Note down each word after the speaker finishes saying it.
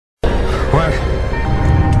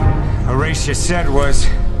voice you said was,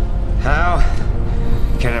 how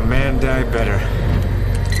can a man die better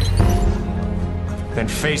than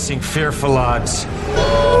facing fearful odds?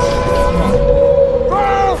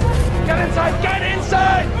 Bro! Get inside! Get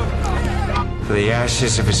inside! For the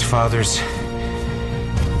ashes of his fathers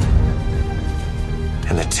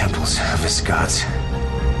and the temples of his gods.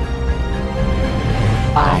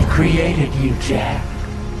 I created you, Jack.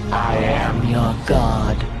 I am your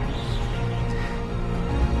god.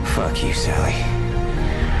 Fuck you, Sally.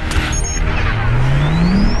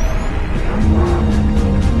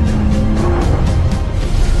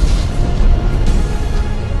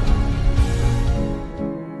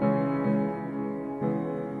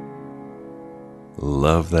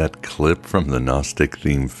 Love that clip from the Gnostic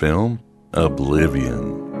theme film,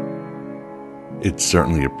 Oblivion. It's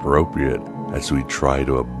certainly appropriate as we try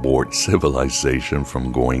to abort civilization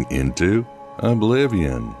from going into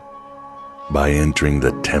oblivion by entering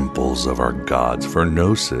the temples of our gods for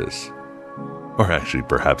Gnosis, or actually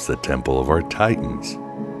perhaps the temple of our titans.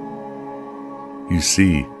 You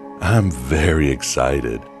see, I'm very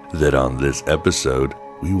excited that on this episode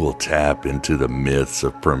we will tap into the myths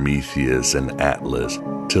of Prometheus and Atlas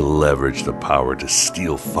to leverage the power to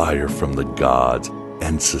steal fire from the gods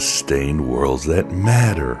and sustain worlds that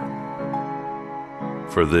matter.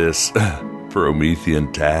 For this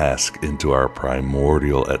Promethean task into our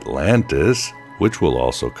primordial Atlantis, which we'll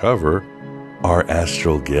also cover, our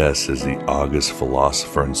astral guest is the august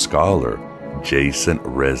philosopher and scholar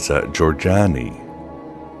Reza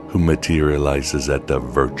Jorjani, who materializes at the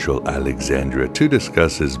virtual Alexandria to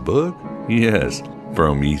discuss his book, yes,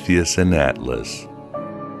 Prometheus and Atlas.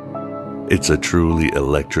 It's a truly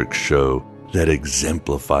electric show that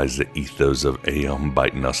exemplifies the ethos of Aeon by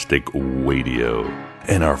Gnostic Radio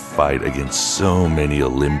and our fight against so many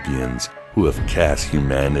Olympians who have cast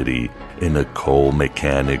humanity in a cold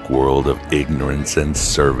mechanic world of ignorance and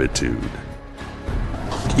servitude.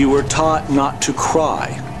 You were taught not to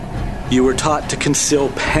cry. You were taught to conceal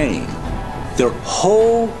pain. Their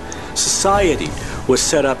whole society was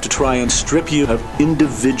set up to try and strip you of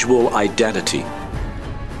individual identity.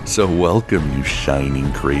 So welcome, you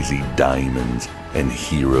shining crazy diamonds and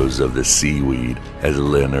heroes of the seaweed, as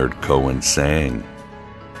Leonard Cohen sang.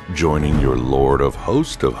 Joining your Lord of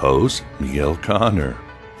Hosts, Miguel Connor.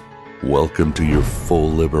 Welcome to your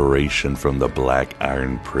full liberation from the Black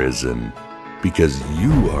Iron Prison, because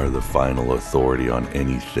you are the final authority on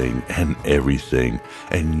anything and everything,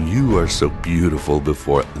 and you are so beautiful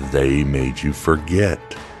before they made you forget.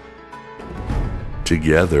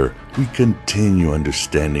 Together, we continue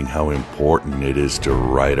understanding how important it is to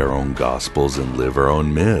write our own gospels and live our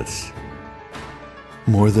own myths.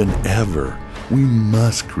 More than ever, we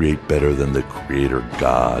must create better than the creator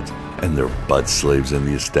gods and their butt slaves in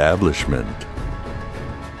the establishment,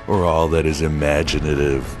 or all that is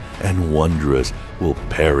imaginative and wondrous will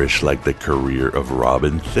perish like the career of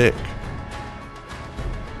Robin Thicke.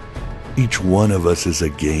 Each one of us is a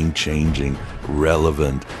game-changing,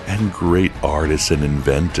 relevant, and great artist and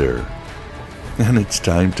inventor, and it's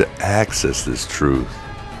time to access this truth.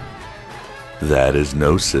 That is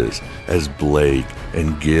Gnosis, as Blake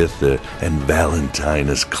and Goethe and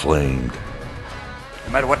Valentinus claimed.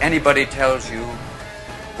 No matter what anybody tells you,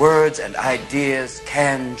 words and ideas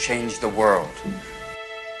can change the world.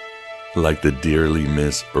 Like the dearly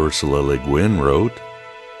missed Ursula Le Guin wrote,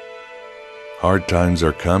 hard times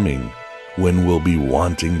are coming when we'll be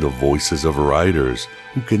wanting the voices of writers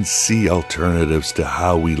who can see alternatives to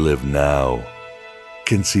how we live now,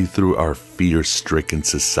 can see through our fear-stricken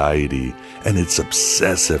society and its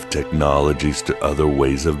obsessive technologies to other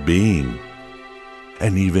ways of being,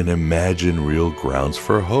 and even imagine real grounds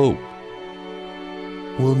for hope.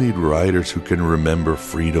 We'll need writers who can remember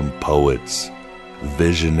freedom poets,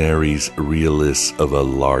 visionaries, realists of a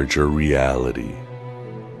larger reality.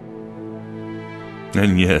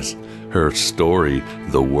 And yes, her story,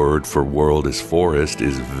 The Word for World is Forest,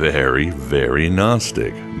 is very, very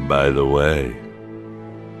Gnostic, by the way.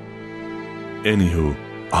 Anywho,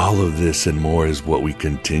 all of this and more is what we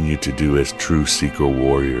continue to do as true secret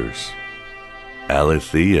warriors.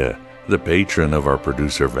 Aletheia, the patron of our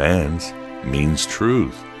producer Vans, means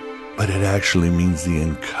truth, but it actually means the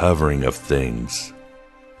uncovering of things,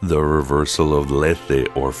 the reversal of lethe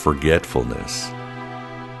or forgetfulness.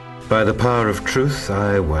 By the power of truth,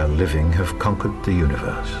 I, while living, have conquered the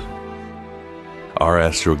universe. Our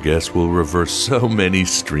astral guest will reverse so many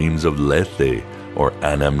streams of lethe or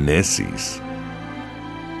anamnesis.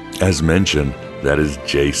 As mentioned, that is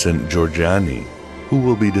Jason Jorjani, who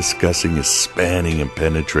will be discussing his spanning and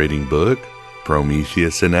penetrating book,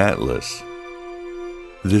 Prometheus and Atlas.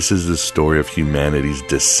 This is the story of humanity's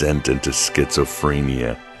descent into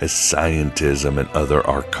schizophrenia as scientism and other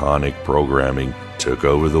archonic programming took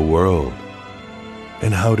over the world,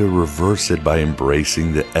 and how to reverse it by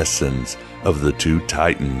embracing the essence of the two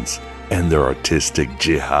titans and their artistic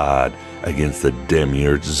jihad against the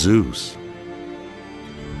demiurge Zeus.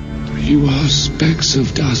 You are specks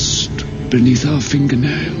of dust beneath our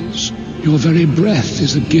fingernails. Your very breath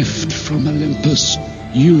is a gift from Olympus.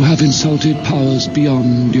 You have insulted powers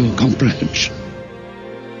beyond your comprehension.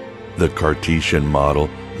 The Cartesian model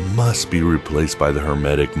must be replaced by the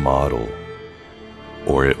Hermetic model,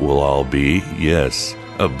 or it will all be, yes,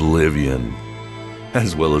 oblivion,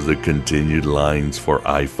 as well as the continued lines for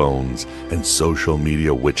iPhones and social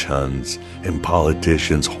media witch hunts and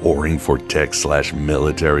politicians whoring for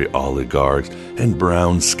tech/military oligarchs and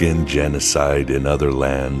brown-skin genocide in other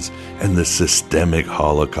lands and the systemic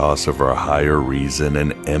holocaust of our higher reason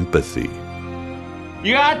and empathy.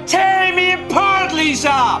 You are tearing me apart,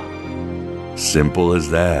 Lisa! Simple as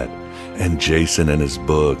that. And Jason and his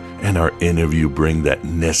book and our interview bring that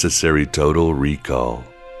necessary total recall.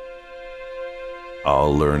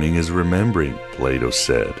 All learning is remembering, Plato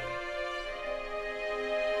said.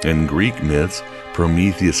 In Greek myths,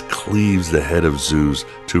 Prometheus cleaves the head of Zeus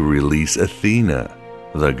to release Athena,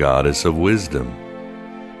 the goddess of wisdom.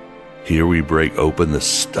 Here we break open the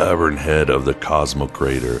stubborn head of the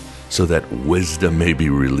cosmocrator so that wisdom may be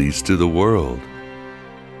released to the world.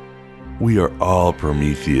 We are all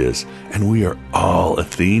Prometheus, and we are all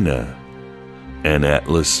Athena, and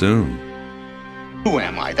Atlas soon. Who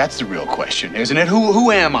am I? That's the real question, isn't it?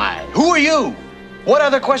 Who am I? Who are you? What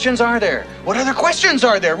other questions are there? What other questions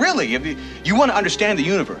are there, really? If you want to understand the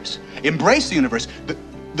universe, embrace the universe,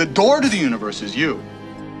 the door to the universe is you.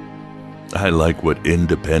 I like what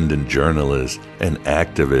independent journalist and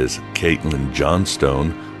activist Caitlin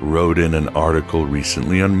Johnstone wrote in an article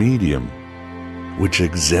recently on Medium, which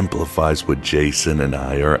exemplifies what Jason and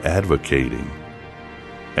I are advocating,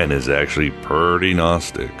 and is actually pretty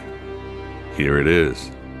Gnostic. Here it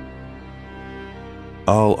is.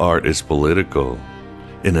 All art is political.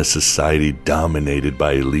 In a society dominated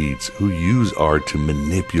by elites who use art to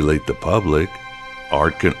manipulate the public,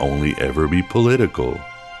 art can only ever be political.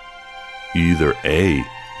 Either A,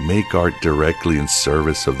 make art directly in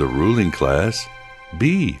service of the ruling class,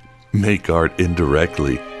 B, make art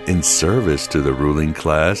indirectly in service to the ruling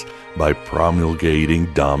class by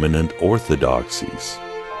promulgating dominant orthodoxies.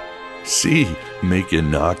 C, make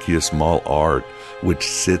innocuous small art which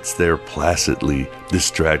sits there placidly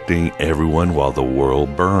distracting everyone while the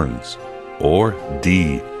world burns. Or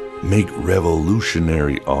D, make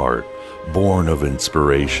revolutionary art born of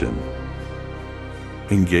inspiration.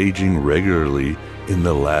 Engaging regularly in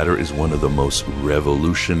the latter is one of the most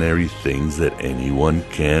revolutionary things that anyone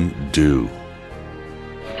can do.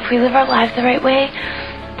 If we live our lives the right way,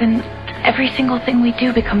 then every single thing we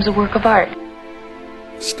do becomes a work of art.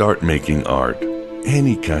 Start making art,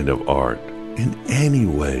 any kind of art, in any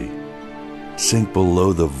way. Sink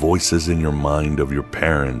below the voices in your mind of your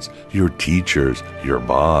parents, your teachers, your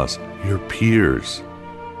boss, your peers.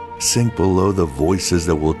 Sink below the voices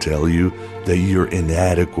that will tell you that you're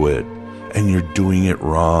inadequate and you're doing it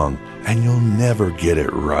wrong and you'll never get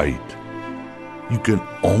it right. You can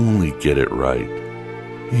only get it right.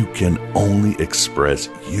 You can only express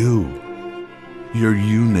you, your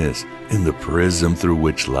you-ness in the prism through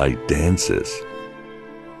which light dances.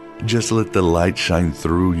 Just let the light shine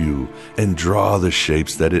through you and draw the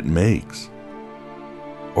shapes that it makes.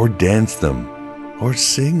 Or dance them, or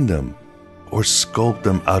sing them, or sculpt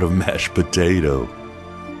them out of mashed potato.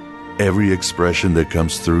 Every expression that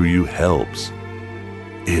comes through you helps.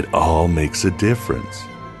 It all makes a difference.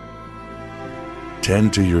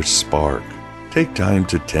 Tend to your spark. Take time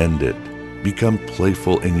to tend it. Become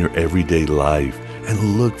playful in your everyday life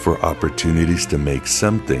and look for opportunities to make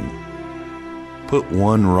something. Put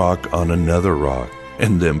one rock on another rock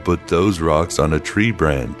and then put those rocks on a tree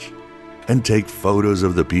branch. And take photos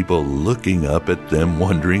of the people looking up at them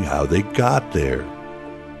wondering how they got there.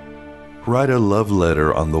 Write a love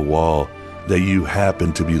letter on the wall that you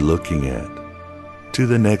happen to be looking at, to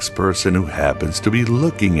the next person who happens to be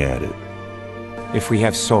looking at it. If we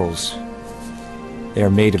have souls, they are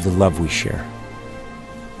made of the love we share,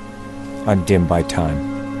 undimmed by time,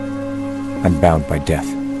 unbound by death.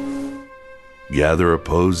 Gather a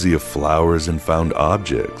posy of flowers and found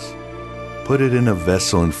objects. Put it in a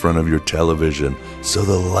vessel in front of your television so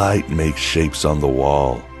the light makes shapes on the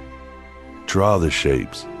wall. Draw the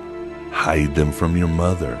shapes. Hide them from your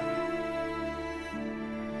mother.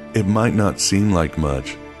 It might not seem like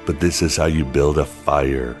much, but this is how you build a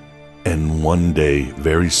fire. And one day,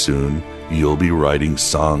 very soon, you'll be writing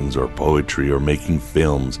songs or poetry or making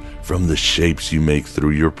films from the shapes you make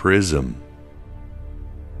through your prism.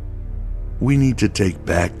 We need to take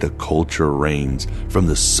back the culture reins from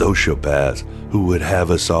the sociopaths who would have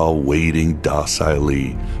us all waiting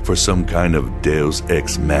docilely for some kind of deus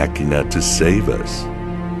ex machina to save us.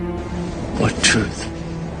 What truth?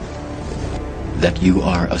 That you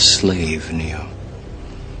are a slave, Neo.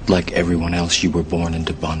 Like everyone else, you were born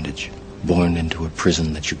into bondage, born into a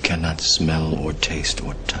prison that you cannot smell or taste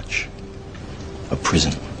or touch. A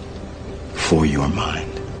prison for your mind.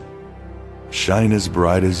 Shine as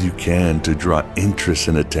bright as you can to draw interest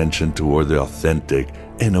and attention toward the authentic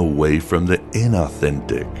and away from the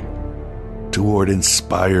inauthentic. Toward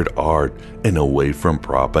inspired art and away from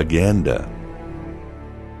propaganda.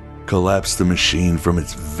 Collapse the machine from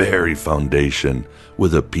its very foundation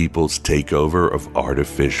with a people's takeover of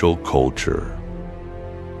artificial culture.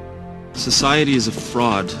 Society is a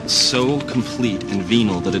fraud so complete and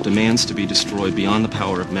venal that it demands to be destroyed beyond the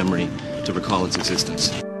power of memory to recall its existence.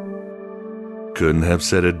 Couldn't have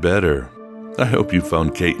said it better. I hope you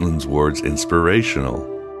found Caitlin's words inspirational.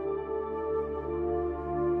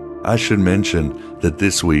 I should mention that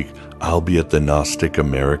this week I'll be at the Gnostic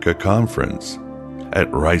America Conference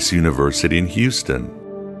at Rice University in Houston.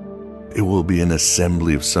 It will be an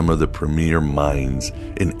assembly of some of the premier minds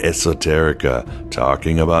in esoterica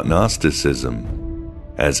talking about Gnosticism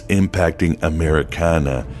as impacting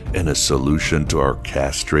Americana and a solution to our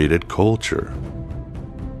castrated culture.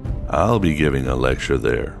 I'll be giving a lecture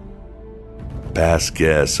there. Past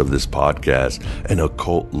guests of this podcast and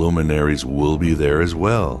occult luminaries will be there as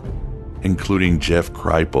well, including Jeff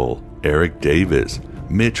Kripal, Eric Davis,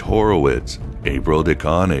 Mitch Horowitz, April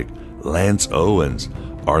DeConnick, Lance Owens,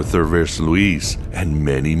 Arthur Versluis, and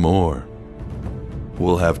many more.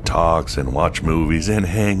 We'll have talks and watch movies and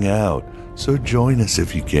hang out, so join us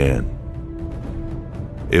if you can.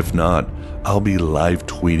 If not, I'll be live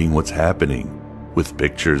tweeting what's happening, with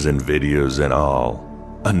pictures and videos and all,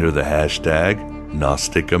 under the hashtag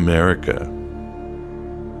Gnostic America,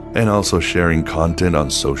 and also sharing content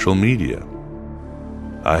on social media.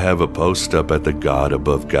 I have a post up at the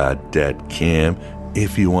godabovegod.com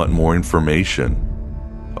if you want more information,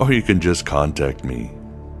 or you can just contact me.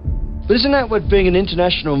 But isn't that what being an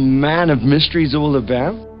international man of mystery is all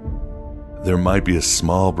about? There might be a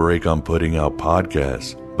small break on putting out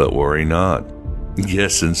podcasts, but worry not.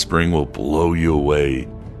 Yes, in spring will blow you away.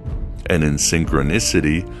 And in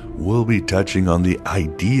synchronicity, we'll be touching on the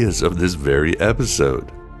ideas of this very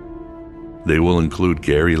episode. They will include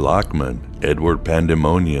Gary Lockman, Edward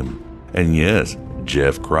Pandemonium, and yes,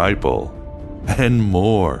 Jeff Kripal, and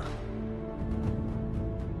more.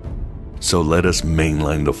 So let us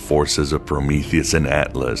mainline the forces of Prometheus and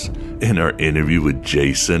Atlas in our interview with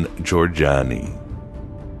Jason Jorjani.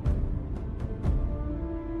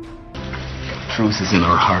 Truth is in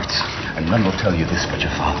our hearts, and none will tell you this but your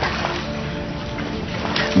father.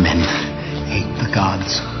 Men hate the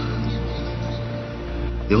gods.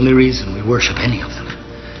 The only reason we worship any of them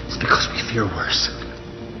is because we fear worse.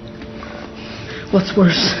 What's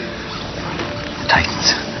worse? The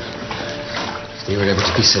Titans. If they were ever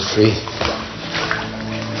to be set free,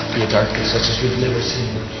 it'd be a darkness such as we've never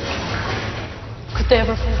seen. Could they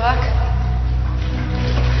ever come back?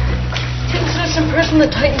 Didn't Zeus imprison the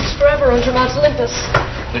Titans forever under Mount Olympus?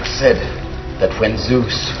 It's said that when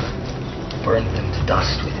Zeus burned them to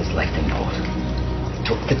dust with his lightning bolt, he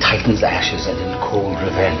took the Titans' ashes and in cold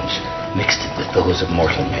revenge mixed it with those of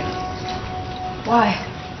mortal men. Why?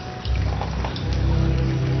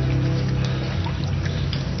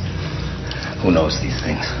 Who knows these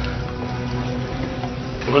things?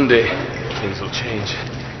 One day, things will change.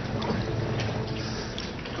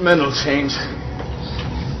 Men will change.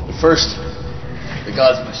 But first, the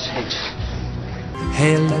gods must change.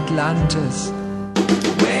 Hail Atlantis.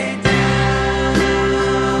 Way down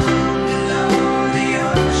below the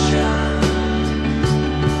ocean,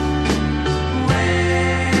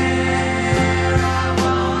 where I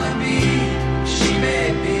wanna be, she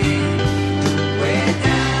may be. Way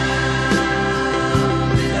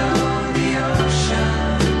down below the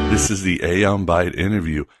ocean. This is the Aeon Byte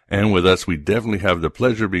interview, and with us we definitely have the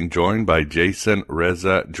pleasure of being joined by Jason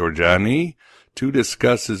Reza Jorjani to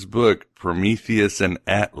discuss his book, Prometheus and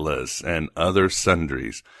Atlas and Other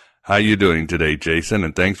Sundries. How you doing today, Jason?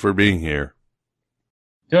 And thanks for being here.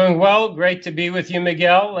 Doing well. Great to be with you,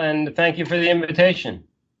 Miguel, and thank you for the invitation.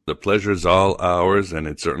 The pleasure is all ours, and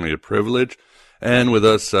it's certainly a privilege. And with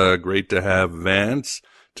us, great to have Vance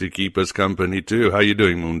to keep us company, too. How you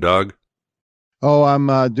doing, Moondog? Oh,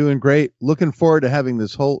 I'm doing great. Looking forward to having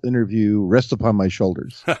this whole interview rest upon my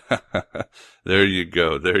shoulders. There you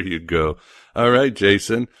go. There you go. All right,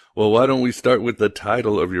 Jason. Well, why don't we start with the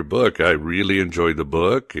title of your book? I really enjoyed the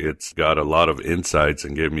book. It's got a lot of insights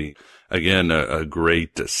and gave me, again, a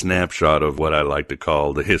great snapshot of what I like to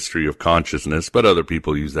call the history of consciousness, but other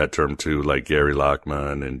people use that term too, like Gary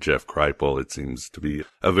Lachman and Jeff Kripal. It seems to be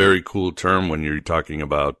a very cool term when you're talking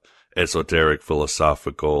about esoteric,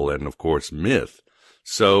 philosophical, and of course myth.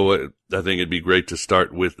 So I think it'd be great to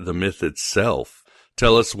start with the myth itself.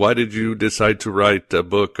 Tell us, why did you decide to write a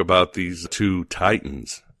book about these two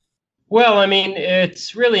titans? Well, I mean,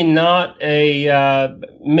 it's really not a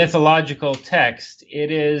mythological text.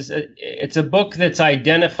 It's a book that's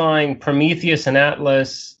identifying Prometheus and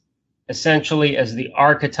Atlas essentially as the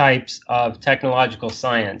archetypes of technological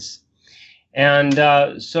science. And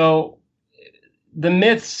so the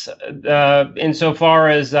myths, insofar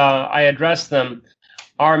as I address them,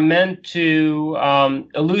 are meant to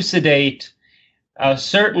elucidate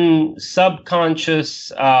certain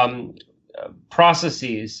subconscious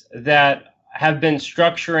processes that have been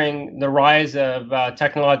structuring the rise of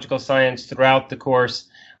technological science throughout the course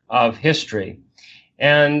of history.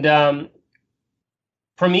 And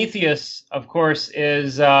Prometheus, of course,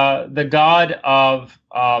 is the god of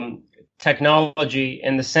technology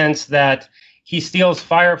in the sense that he steals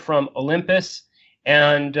fire from Olympus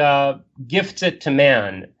and gifts it to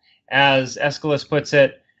man, as Aeschylus puts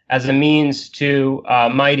it, as a means to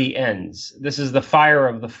mighty ends. This is the fire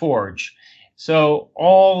of the forge. So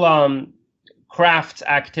all crafts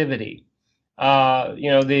activity,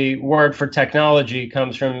 the word for technology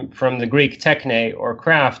comes from the Greek techne, or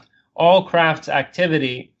craft. All crafts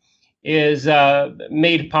activity is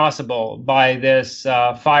made possible by this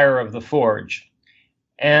fire of the forge.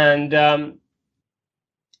 And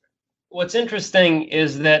what's interesting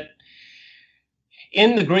is that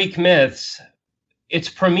in the Greek myths, it's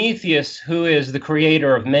Prometheus who is the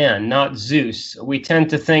creator of man, not Zeus. We tend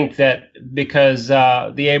to think that because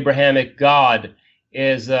the Abrahamic God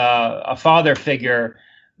is a father figure,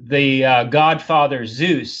 the godfather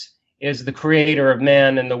Zeus is the creator of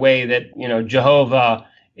man in the way that, Jehovah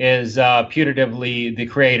is putatively the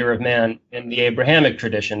creator of man in the Abrahamic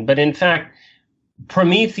tradition. But in fact,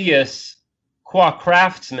 Prometheus, qua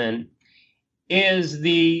craftsman, is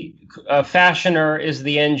the fashioner, is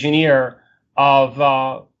the engineer of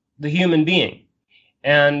the human being.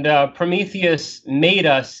 And Prometheus made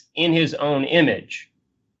us in his own image.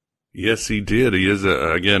 Yes, he did. He is,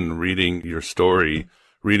 again, reading your story,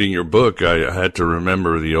 reading your book, I had to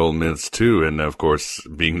remember the old myths too. And of course,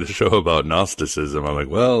 being the show about Gnosticism, I'm like,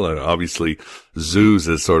 well, obviously Zeus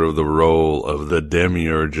is sort of the role of the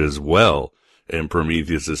demiurge as well. And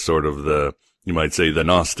Prometheus is sort of you might say, the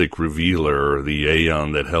Gnostic revealer, or the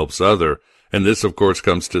aeon that helps other. And this, of course,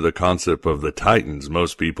 comes to the concept of the Titans.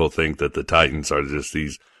 Most people think that the Titans are just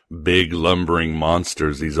these big lumbering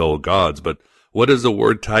monsters, these old gods. But what does the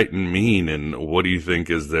word Titan mean? And what do you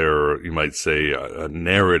think is there, you might say, a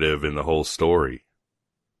narrative in the whole story?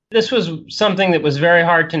 This was something that was very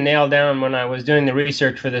hard to nail down when I was doing the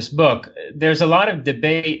research for this book. There's a lot of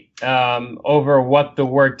debate over what the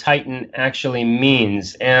word Titan actually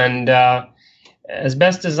means. And as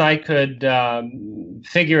best as I could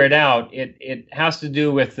figure it out, it has to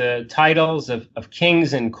do with the titles of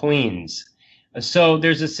kings and queens. So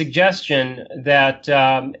there's a suggestion that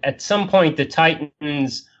at some point the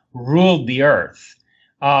Titans ruled the earth,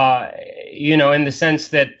 in the sense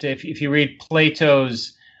that if you read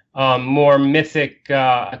Plato's more mythic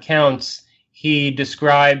accounts, he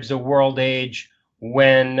describes a world age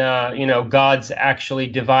when, gods actually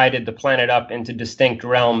divided the planet up into distinct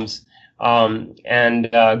realms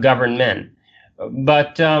and govern men.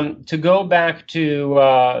 But to go back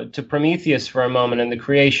to Prometheus for a moment and the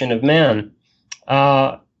creation of man,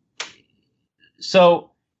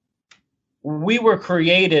 so we were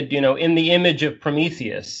created, in the image of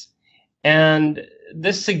Prometheus, and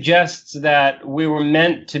this suggests that we were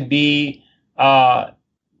meant to be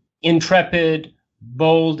intrepid,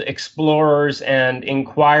 bold explorers and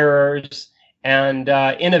inquirers and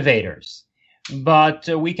innovators. But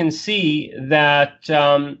we can see that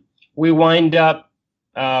we wind up,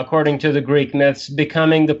 according to the Greek myths,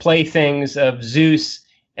 becoming the playthings of Zeus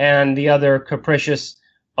and the other capricious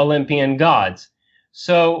Olympian gods.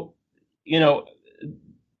 So,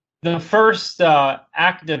 the first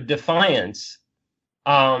act of defiance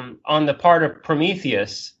on the part of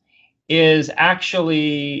Prometheus is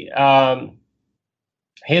actually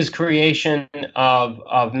his creation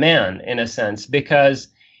of man, in a sense, because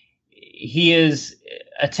he is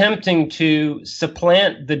attempting to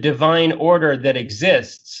supplant the divine order that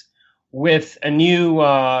exists with a new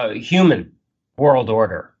human world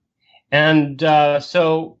order. And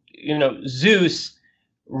so, Zeus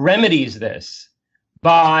remedies this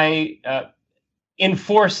by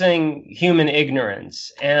enforcing human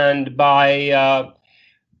ignorance and by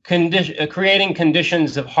creating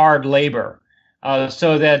conditions of hard labor,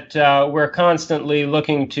 so that we're constantly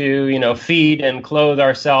looking to, feed and clothe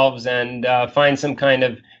ourselves and find some kind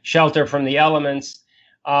of shelter from the elements,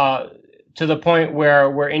 to the point where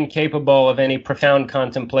we're incapable of any profound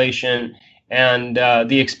contemplation and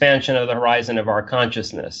the expansion of the horizon of our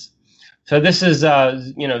consciousness. So this is,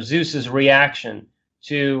 Zeus's reaction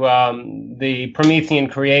to the Promethean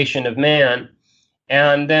creation of man.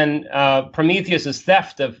 And then Prometheus's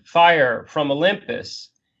theft of fire from Olympus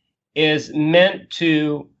is meant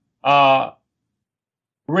to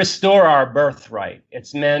restore our birthright.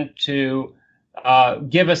 It's meant to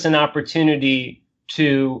give us an opportunity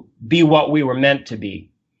to be what we were meant to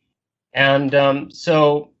be. And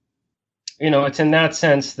so, it's in that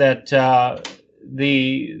sense that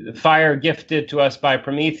the fire gifted to us by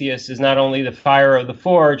Prometheus is not only the fire of the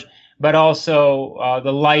forge, but also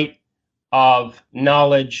the light of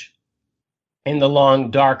knowledge in the long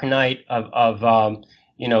dark night of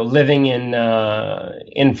living in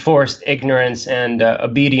enforced ignorance and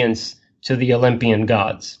obedience to the Olympian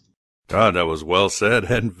gods. God, that was well said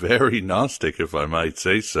and very Gnostic, if I might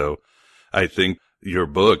say so. I think your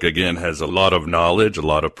book, again, has a lot of knowledge, a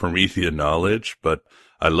lot of Promethean knowledge, but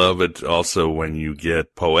I love it also when you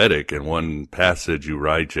get poetic. In one passage you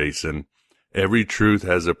write, Jason, every truth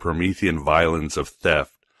has a Promethean violence of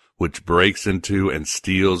theft, which breaks into and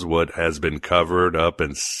steals what has been covered up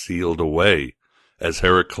and sealed away. As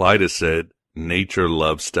Heraclitus said, nature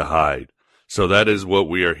loves to hide. So that is what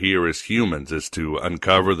we are here as humans, is to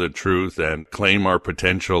uncover the truth and claim our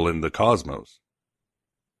potential in the cosmos.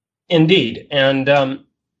 Indeed. And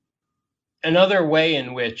another way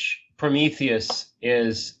in which Prometheus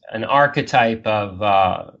is an archetype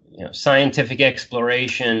of scientific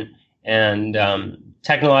exploration and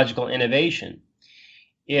technological innovation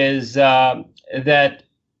is that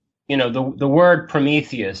the word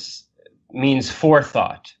Prometheus means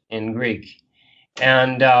forethought in Greek.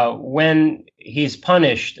 And when he's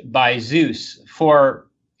punished by Zeus for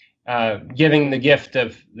giving the gift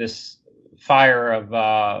of this fire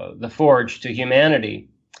of the forge to humanity,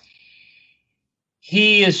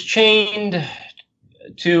 he is chained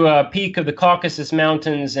to a peak of the Caucasus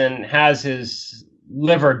Mountains and has his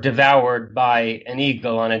liver devoured by an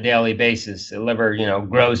eagle on a daily basis. The liver,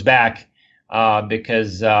 grows back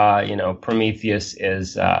because Prometheus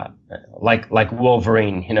is like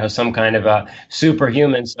Wolverine, some kind of a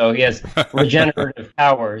superhuman. So he has regenerative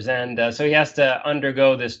powers, and so he has to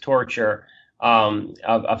undergo this torture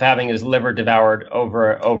of having his liver devoured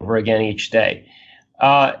over again each day.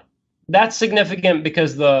 That's significant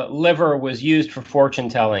because the liver was used for fortune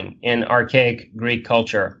telling in archaic Greek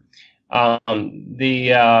culture.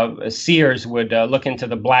 The seers would look into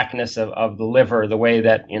the blackness of the liver the way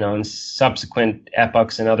that, in subsequent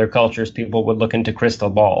epochs in other cultures, people would look into crystal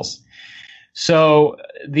balls. So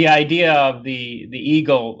the idea of the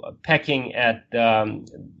eagle pecking at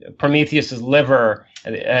Prometheus's liver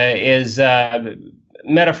is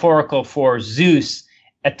metaphorical for Zeus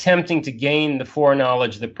attempting to gain the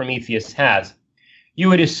foreknowledge that Prometheus has. You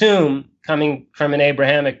would assume, coming from an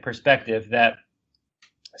Abrahamic perspective, that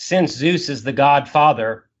since Zeus is the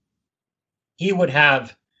godfather, he would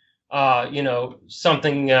have,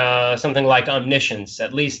 something like omniscience.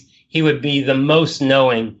 At least he would be the most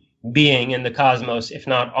knowing being in the cosmos, if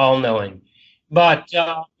not all-knowing. But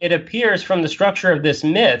it appears from the structure of this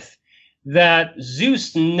myth that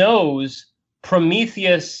Zeus knows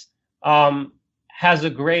Prometheus has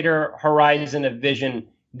a greater horizon of vision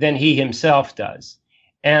than he himself does.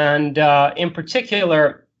 And in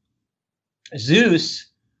particular, Zeus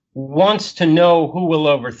wants to know who will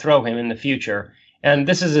overthrow him in the future. And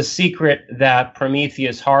this is a secret that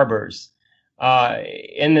Prometheus harbors.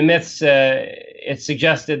 In the myths, it's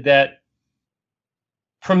suggested that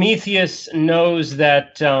Prometheus knows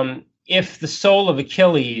that if the soul of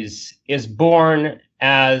Achilles is born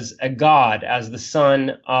as a god, as the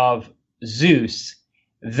son of Zeus,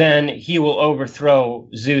 then he will overthrow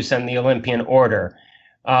Zeus and the Olympian order.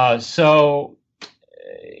 So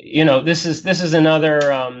this is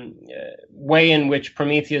another way in which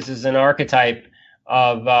Prometheus is an archetype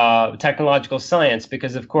of technological science,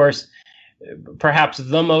 because, of course, perhaps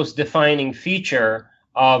the most defining feature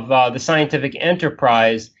of the scientific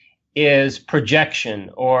enterprise is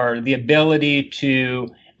projection, or the ability to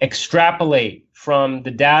extrapolate from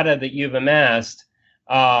the data that you've amassed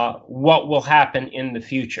what will happen in the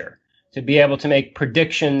future, to be able to make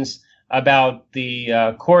predictions about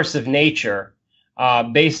the course of nature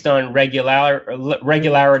based on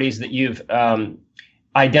regularities that you've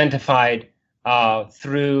identified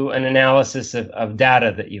through an analysis of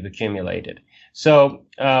data that you've accumulated. So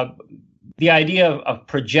the idea of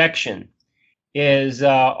projection is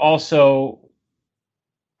also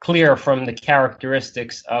clear from the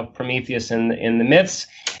characteristics of Prometheus in the myths.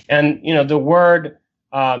 And, you know, the word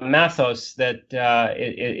mathos that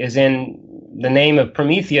is in the name of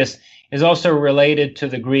Prometheus is also related to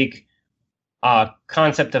the Greek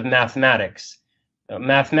concept of mathematics.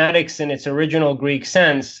 Mathematics in its original Greek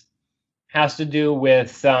sense has to do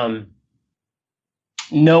with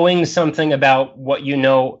knowing something about what you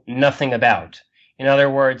know nothing about. In other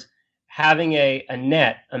words, having a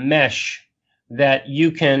net, a mesh that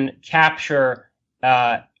you can capture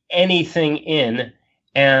anything in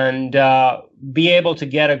and be able to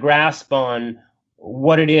get a grasp on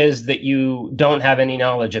what it is that you don't have any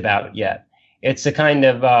knowledge about yet. It's a kind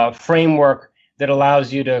of framework that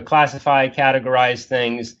allows you to classify, categorize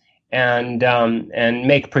things, and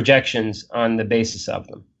make projections on the basis of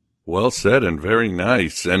them. Well said and very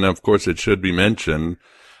nice. And of course, it should be mentioned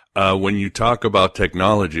when you talk about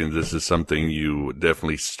technology, and this is something you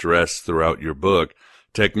definitely stress throughout your book,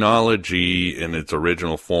 technology in its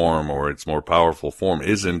original form or its more powerful form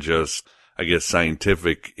isn't just, I guess,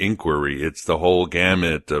 scientific inquiry. It's the whole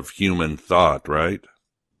gamut of human thought, right?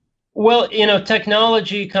 Well, you know,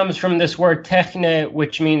 technology comes from this word techne,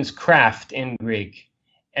 which means craft in Greek.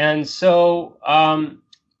 And so,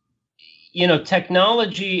 you know,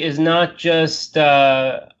 technology is not just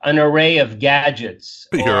an array of gadgets.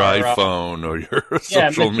 Your iPhone or your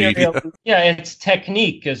social media. Yeah, it's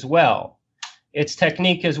technique as well. It's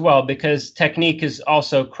technique as well, because technique is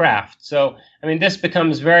also craft. So, I mean, this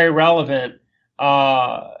becomes very relevant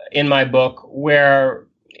in my book where,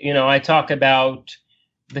 you know, I talk about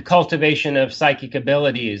the cultivation of psychic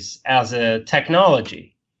abilities as a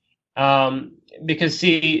technology. Because,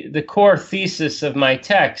 see, the core thesis of my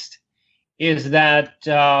text is that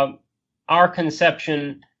our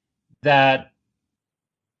conception that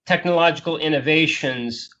technological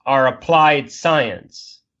innovations are applied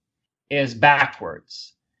science is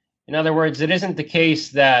backwards. In other words, it isn't the case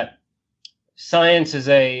that science is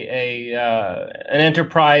an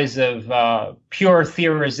enterprise of pure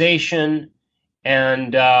theorization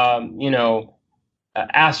and you know,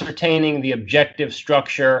 ascertaining the objective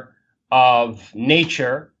structure of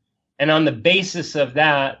nature, and on the basis of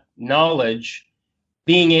that knowledge,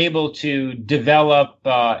 being able to develop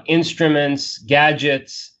instruments,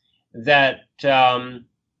 gadgets that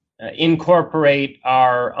incorporate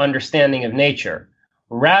our understanding of nature.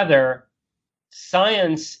 Rather,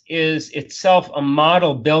 science is itself a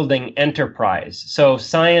model building enterprise. So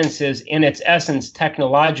science is in its essence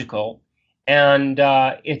technological, and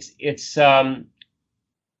its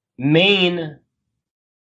main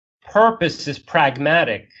purpose is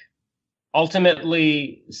pragmatic.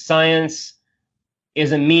 Ultimately, science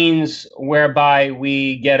is a means whereby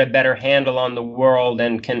we get a better handle on the world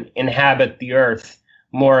and can inhabit the earth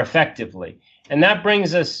more effectively. And that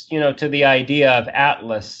brings us, you know, to the idea of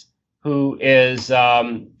Atlas, who is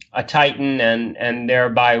a Titan and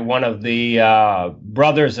thereby one of the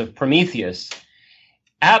brothers of Prometheus.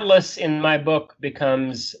 Atlas in my book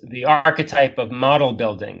becomes the archetype of model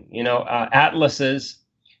building. You know, atlases,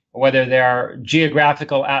 whether they are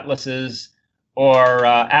geographical atlases or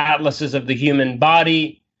atlases of the human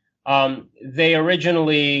body, they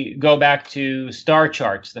originally go back to star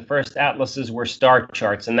charts. The first atlases were star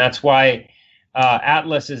charts, and that's why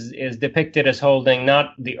Atlas is depicted as holding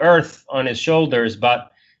not the Earth on his shoulders,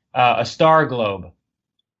 but a star globe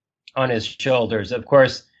on his shoulders. Of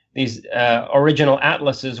course, these original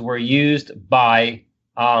atlases were used by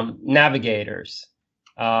navigators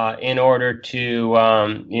in order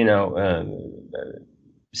to, you know,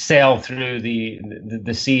 sail through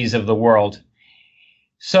the seas of the world.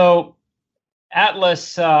 So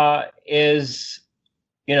Atlas is,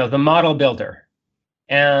 you know, the model builder.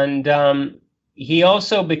 And he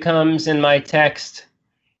also becomes, in my text,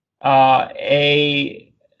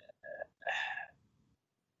 a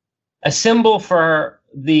symbol for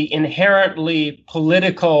the inherently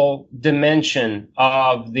political dimension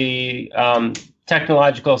of the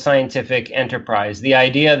technological scientific enterprise. The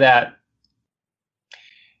idea that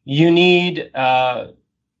you need a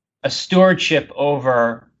stewardship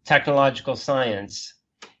over technological science.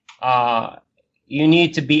 You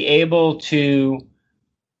need to be able to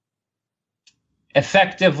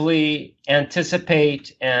effectively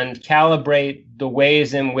anticipate and calibrate the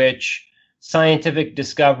ways in which scientific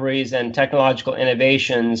discoveries and technological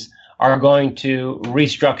innovations are going to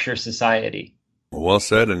restructure society. Well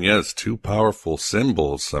said, and yes, two powerful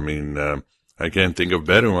symbols. I mean, I can't think of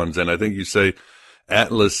better ones, and I think you say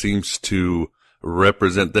Atlas seems to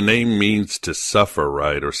represent, the name means to suffer,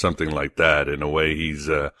 right, or something like that. In a way, he's,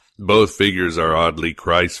 both figures are oddly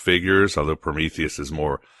Christ figures, although Prometheus is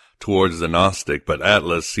more towards the Gnostic, but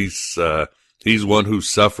Atlas, he's one who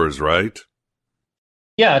suffers, right?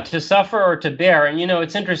 Yeah, to suffer or to bear. And,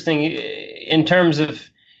 it's interesting in terms of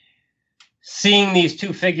seeing these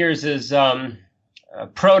two figures as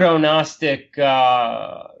proto-Gnostic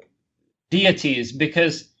deities,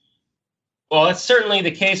 because, well, that's certainly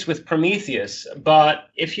the case with Prometheus. But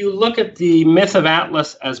if you look at the myth of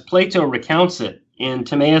Atlas as Plato recounts it in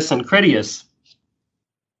Timaeus and Critias,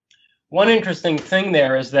 one interesting thing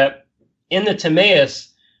there is that in the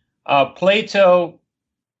Timaeus, Plato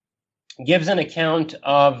gives an account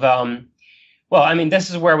of, this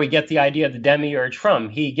is where we get the idea of the demiurge from.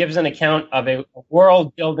 He gives an account of a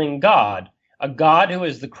world-building god, a god who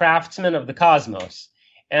is the craftsman of the cosmos.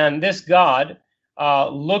 And this god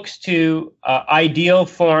looks to ideal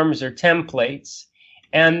forms or templates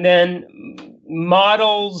and then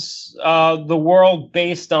models the world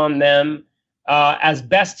based on them as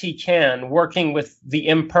best he can, working with the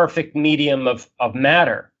imperfect medium of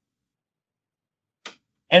matter.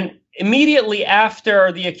 And immediately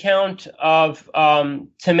after the account of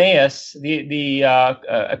Timaeus,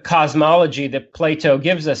 the cosmology that Plato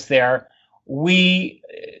gives us there, we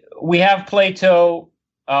have Plato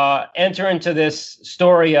enter into this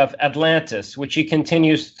story of Atlantis, which he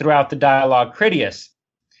continues throughout the dialogue Critias,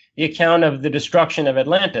 the account of the destruction of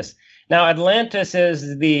Atlantis. Now, Atlantis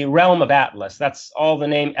is the realm of Atlas. That's all the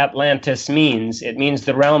name Atlantis means. It means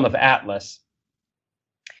the realm of Atlas.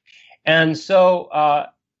 And so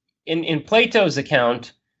in Plato's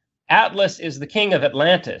account, Atlas is the king of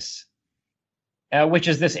Atlantis, which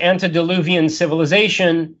is this antediluvian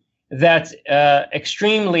civilization that's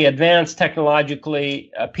extremely advanced technologically,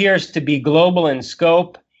 appears to be global in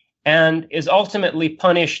scope, and is ultimately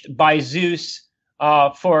punished by Zeus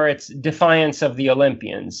for its defiance of the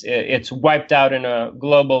Olympians. It's wiped out in a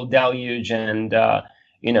global deluge and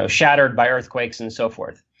shattered by earthquakes and so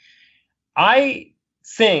forth. I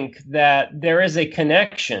think that there is a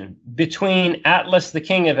connection between Atlas, the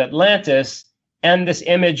king of Atlantis, and this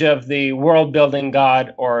image of the world-building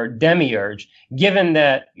god or demiurge, given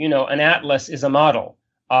that, an Atlas is a model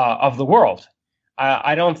of the world.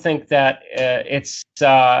 I don't think that it's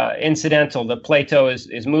incidental that Plato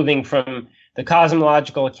is moving from the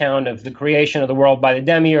cosmological account of the creation of the world by the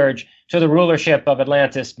demiurge to the rulership of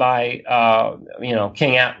Atlantis by,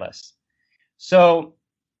 King Atlas. So,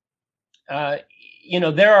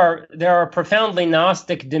 there are profoundly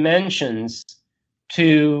Gnostic dimensions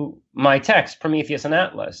to my text, Prometheus and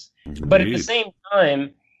Atlas. Indeed. But at the same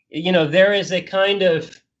time, there is a kind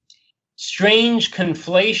of strange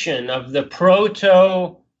conflation of the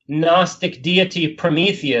proto-Gnostic deity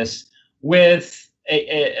Prometheus with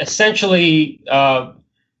essentially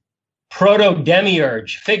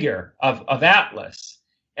proto-demiurge figure of Atlas.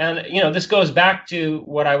 And, this goes back to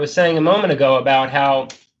what I was saying a moment ago about how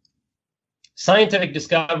scientific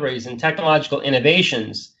discoveries and technological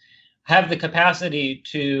innovations have the capacity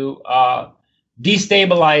to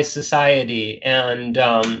destabilize society and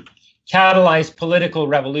catalyze political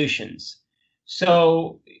revolutions.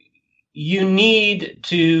 So you need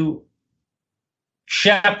to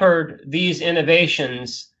shepherd these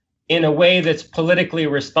innovations in a way that's politically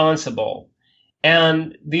responsible.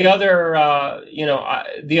 And the other,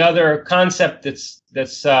 the other concept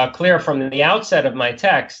that's clear from the outset of my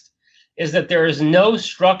text is that there is no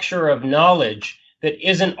structure of knowledge that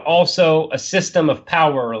isn't also a system of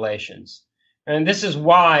power relations. And this is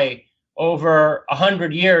why over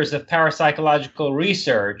 100 years of parapsychological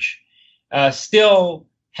research still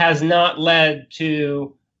has not led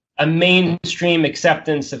to a mainstream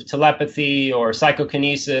acceptance of telepathy or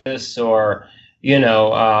psychokinesis or,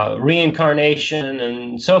 reincarnation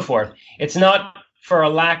and so forth. It's not for a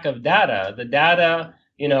lack of data. The data,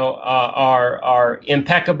 are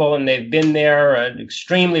impeccable, and they've been there.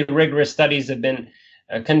 Extremely rigorous studies have been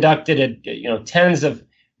conducted at, tens of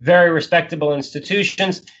very respectable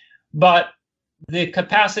institutions. But the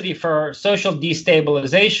capacity for social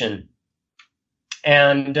destabilization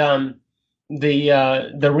and the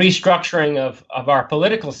restructuring of our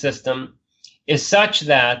political system is such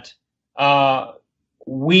that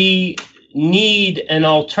we need an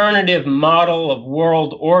alternative model of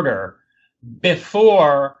world order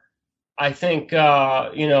before I think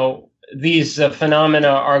these phenomena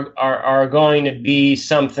are going to be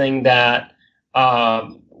something that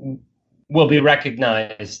will be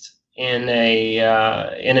recognized in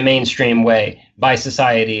a mainstream way by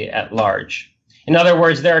society at large. In other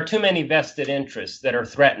words, there are too many vested interests that are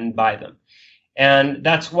threatened by them. And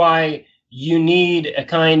that's why you need a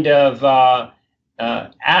kind of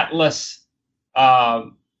Atlas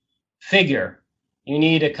figure. You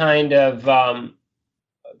need a kind of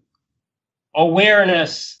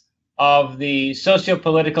awareness of the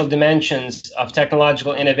socio-political dimensions of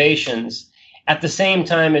technological innovations at the same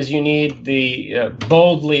time as you need the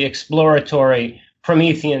boldly exploratory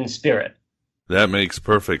Promethean spirit. That makes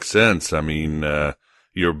perfect sense. I mean,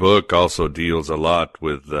 your book also deals a lot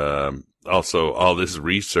with also all this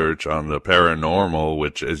research on the paranormal,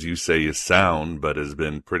 which, as you say, is sound, but has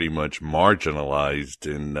been pretty much marginalized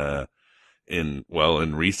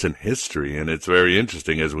in recent history. And it's very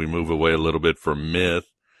interesting as we move away a little bit from myth.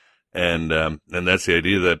 And that's the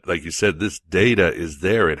idea that, like you said, this data is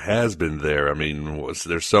there. It has been there. I mean,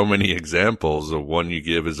 there's so many examples. The one you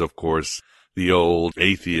give is, of course, the old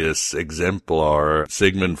atheist exemplar.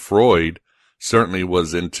 Sigmund Freud certainly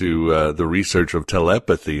was into the research of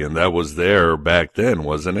telepathy, and that was there back then,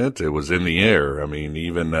 wasn't it? It was in the air. I mean,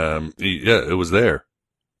 even it was there.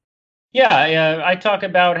 Yeah, I talk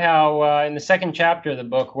about how in the second chapter of the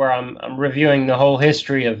book, where I'm reviewing the whole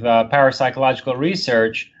history of parapsychological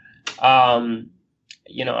research,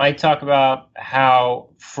 I talk about how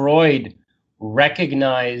Freud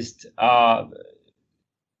recognized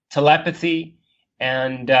telepathy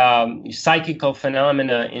and psychical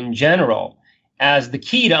phenomena in general as the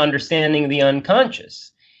key to understanding the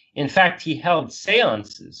unconscious. In fact, he held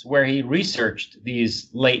seances where he researched these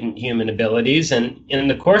latent human abilities, and in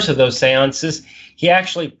the course of those seances, he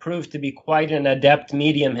actually proved to be quite an adept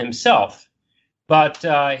medium himself. But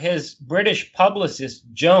his British publicist,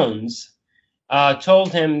 Jones,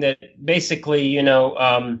 told him that basically,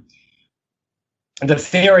 the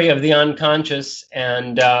theory of the unconscious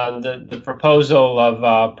and the proposal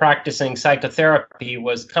of practicing psychotherapy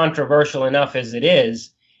was controversial enough as it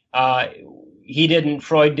is.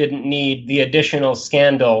 Freud didn't need the additional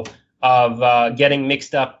scandal of getting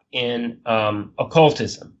mixed up in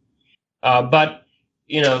occultism. But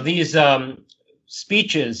these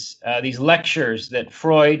speeches, these lectures that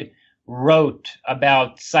Freud wrote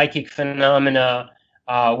about psychic phenomena,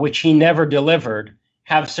 which he never delivered,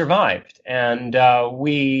 have survived, and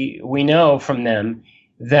we know from them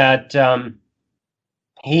that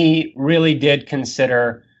he really did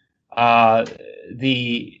consider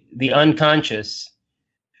the unconscious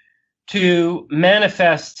to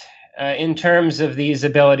manifest in terms of these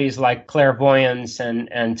abilities like clairvoyance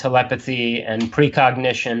and telepathy and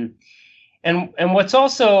precognition. And what's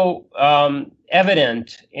also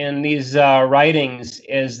evident in these writings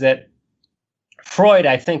is that Freud,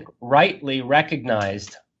 I think, rightly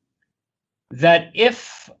recognized that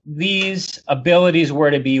if these abilities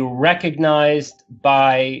were to be recognized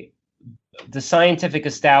by the scientific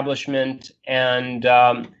establishment and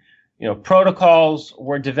protocols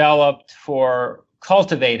were developed for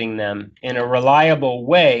cultivating them in a reliable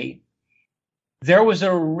way, there was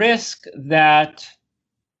a risk that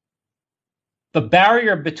the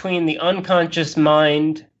barrier between the unconscious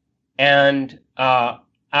mind and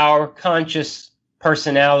our conscious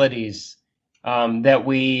personalities that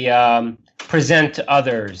we present to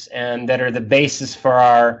others and that are the basis for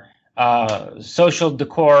our social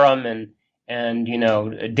decorum and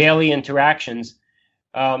daily interactions,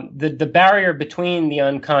 the barrier between the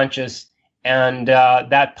unconscious and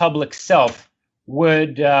that public self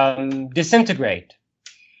would disintegrate.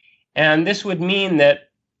 And this would mean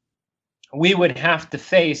that we would have to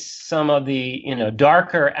face some of the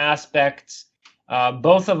darker aspects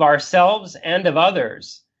both of ourselves and of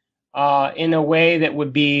others in a way that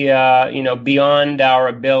would be beyond our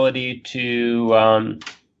ability to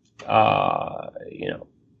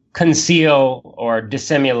conceal or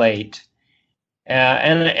dissimulate.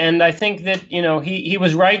 And I think that he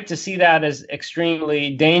was right to see that as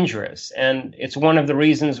extremely dangerous, and it's one of the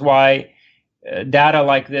reasons why data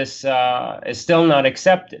like this is still not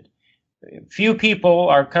accepted. Few people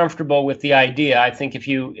are comfortable with the idea. I think if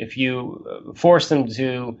you force them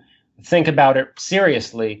to think about it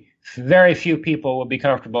seriously, very few people will be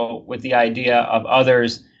comfortable with the idea of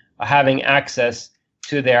others having access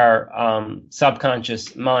to their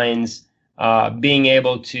subconscious minds, being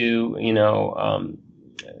able to,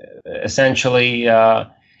 essentially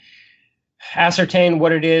ascertain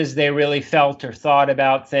what it is they really felt or thought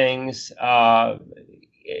about things.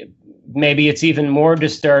 Maybe it's even more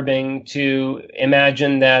disturbing to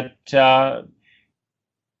imagine that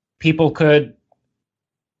people could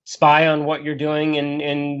spy on what you're doing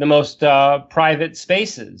in the most private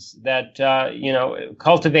spaces, that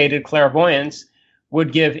cultivated clairvoyance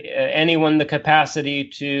would give anyone the capacity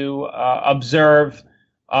to observe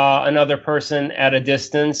another person at a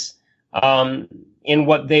distance in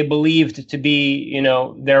what they believed to be,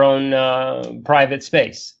 their own private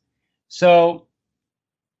space. So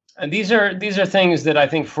these are things that I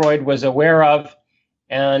think Freud was aware of,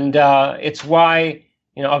 and it's why,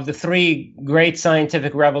 of the three great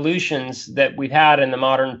scientific revolutions that we've had in the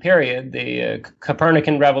modern period, the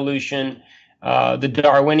Copernican revolution, the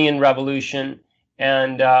Darwinian revolution,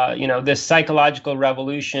 and this psychological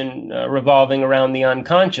revolution revolving around the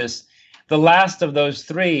unconscious, the last of those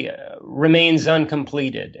three remains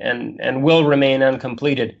uncompleted and will remain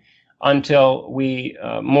uncompleted until we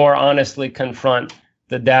more honestly confront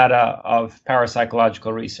the data of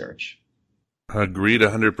parapsychological research. Agreed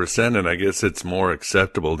 100%, and I guess it's more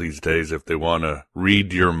acceptable these days. If they want to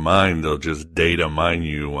read your mind, they'll just data mine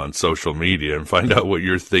you on social media and find out what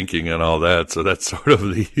you're thinking and all that. So that's sort of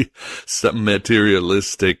the some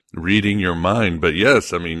materialistic reading your mind. But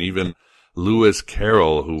yes, I mean, even Lewis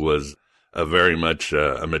Carroll, who was very much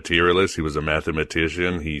a materialist, he was a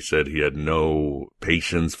mathematician. He said he had no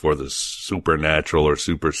patience for the supernatural or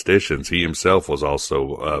superstitions. He himself was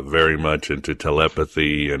also very much into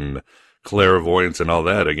telepathy and clairvoyance and all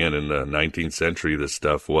that. Again, in the 19th century, this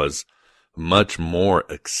stuff was much more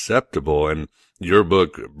acceptable. And your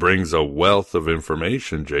book brings a wealth of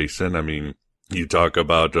information, Jason. I mean, you talk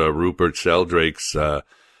about Rupert Sheldrake's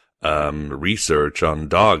research on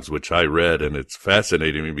dogs, which I read, and it's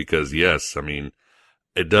fascinating me because, yes, I mean,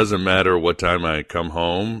 it doesn't matter what time I come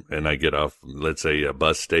home and I get off, let's say, a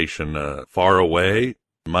bus station far away,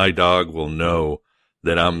 my dog will know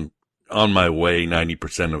that I'm on my way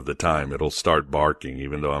 90% of the time. It'll start barking,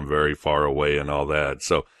 even though I'm very far away and all that.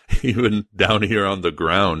 So even down here on the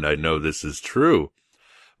ground, I know this is true.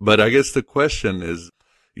 But I guess the question is,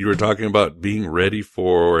 you were talking about being ready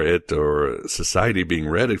for it, or society being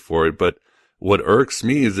ready for it. But what irks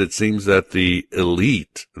me is it seems that the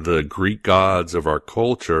elite, the Greek gods of our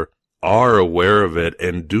culture, are aware of it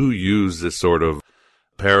and do use this sort of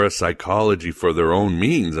parapsychology for their own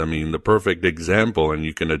means. I mean, the perfect example, and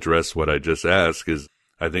you can address what I just asked, is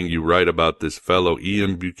I think you write about this fellow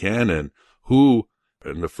Ian Buchanan, who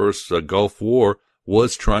in the first Gulf War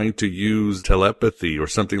was trying to use telepathy or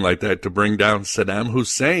something like that to bring down Saddam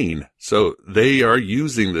Hussein. So they are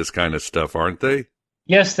using this kind of stuff, aren't they?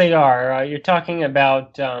 Yes, they are. You're talking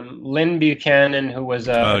about Lynn Buchanan, who was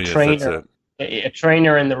a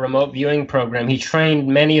trainer in the remote viewing program. He trained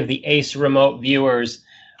many of the ACE remote viewers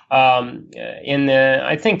in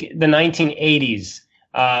I think the 1980s.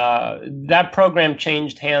 That program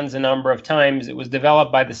changed hands a number of times. It was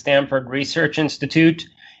developed by the Stanford Research Institute.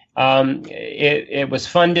 It was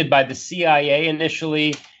funded by the CIA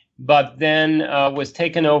initially, but then was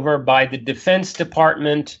taken over by the Defense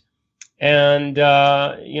Department. And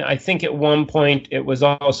I think at one point it was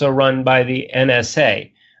also run by the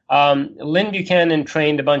NSA. Lynn Buchanan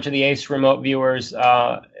trained a bunch of the ACE remote viewers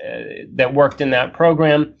that worked in that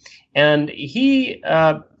program, and he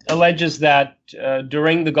alleges that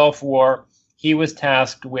during the Gulf War, he was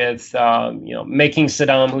tasked with making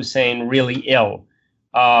Saddam Hussein really ill.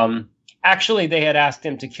 Actually, they had asked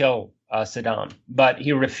him to kill Saddam, but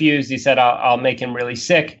he refused. He said, I'll make him really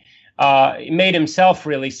sick. He made himself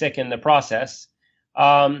really sick in the process.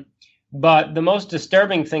 But the most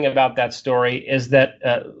disturbing thing about that story is that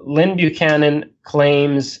Lynn Buchanan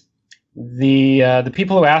claims the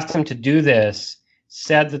people who asked him to do this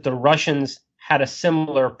said that the Russians had a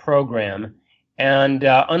similar program, and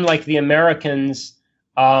unlike the Americans,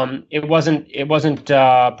 it wasn't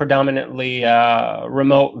predominantly a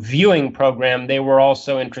remote viewing program. They were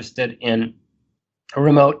also interested in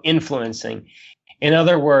remote influencing. In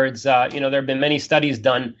other words, there have been many studies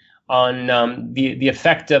done on the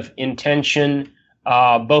effect of intention,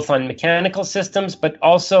 both on mechanical systems, but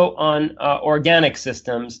also on organic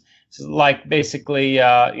systems, like basically,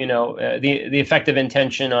 the effect of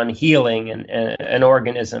intention on healing and an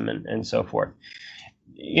organism and so forth.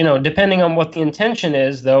 Depending on what the intention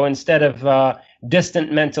is, though, instead of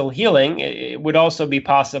distant mental healing, it would also be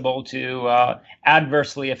possible to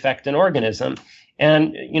adversely affect an organism.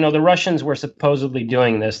 And, the Russians were supposedly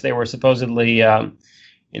doing this. They were supposedly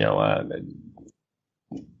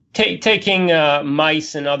taking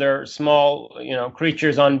mice and other small,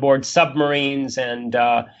 creatures on board submarines and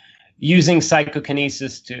using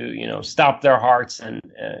psychokinesis to, stop their hearts and,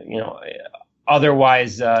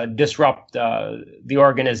 otherwise disrupt the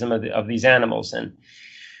organism of these animals. And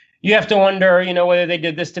you have to wonder, whether they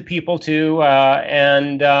did this to people too.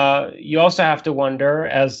 And you also have to wonder,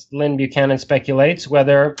 as Lynn Buchanan speculates,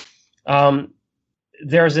 whether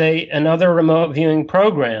there's another remote viewing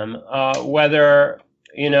program, whether,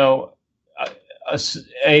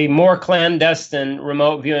 a more clandestine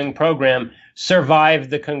remote viewing program survived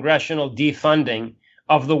the congressional defunding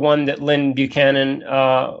of the one that Lynn Buchanan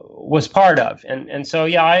was part of. And so,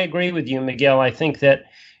 yeah, I agree with you, Miguel. I think that,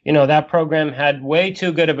 that program had way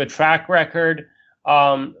too good of a track record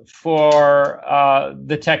for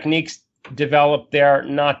the techniques developed there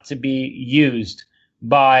not to be used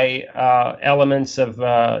by elements of,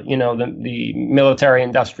 the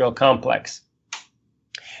military-industrial complex.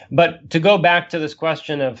 But to go back to this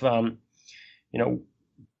question of,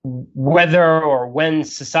 whether or when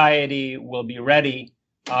society will be ready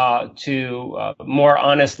to more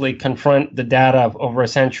honestly confront the data of over a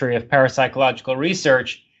century of parapsychological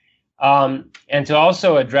research, and to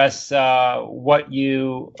also address what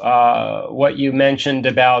you mentioned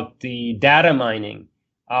about the data mining,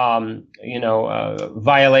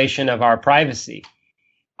 violation of our privacy.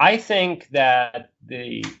 I think that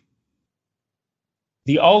the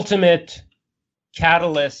ultimate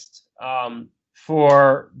catalyst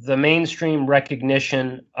for the mainstream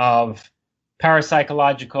recognition of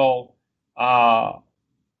parapsychological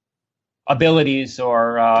abilities,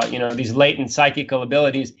 or these latent psychical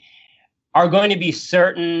abilities, are going to be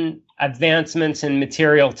certain advancements in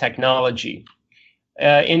material technology,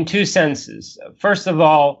 in two senses. First of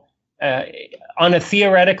all, on a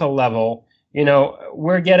theoretical level,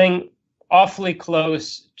 we're getting awfully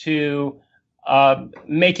close to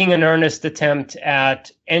making an earnest attempt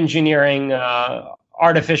at engineering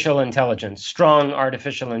artificial intelligence, strong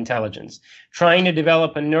artificial intelligence, trying to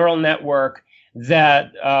develop a neural network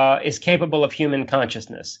that is capable of human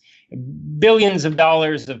consciousness. Billions of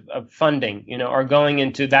dollars of funding, are going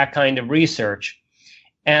into that kind of research.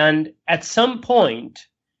 And at some point,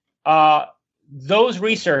 those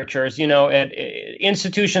researchers, at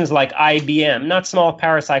institutions like IBM, not small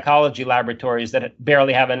parapsychology laboratories that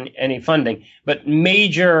barely have any funding, but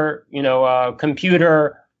major,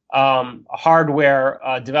 computer hardware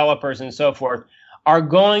developers and so forth, are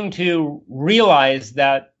going to realize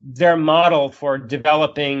that their model for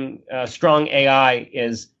developing strong AI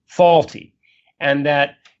is faulty, and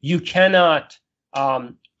that you cannot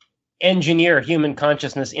engineer human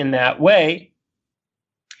consciousness in that way.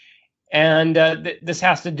 And this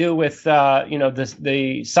has to do with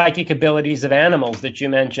the psychic abilities of animals that you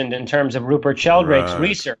mentioned in terms of Rupert Sheldrake's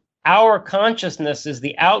research. Our consciousness is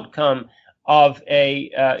the outcome of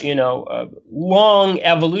a long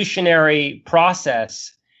evolutionary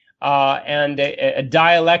process and a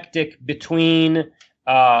dialectic between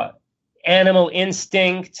animal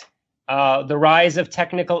instinct, the rise of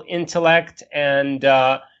technical intellect, and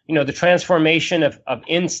the transformation of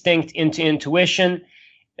instinct into intuition.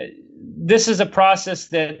 This is a process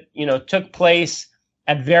that took place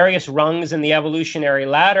at various rungs in the evolutionary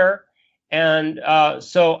ladder, and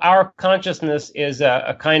so our consciousness is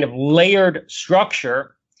a kind of layered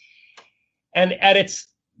structure, and at its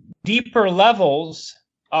deeper levels,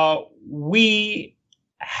 we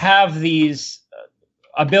have these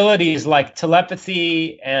abilities like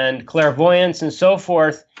telepathy and clairvoyance and so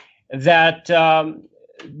forth that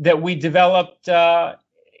we developed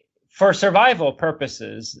for survival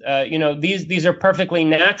purposes. These are perfectly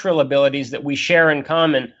natural abilities that we share in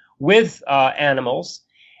common with animals.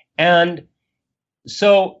 And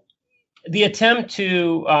so the attempt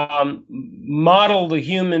to model the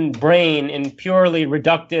human brain in purely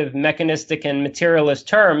reductive, mechanistic, and materialist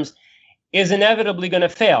terms is inevitably going to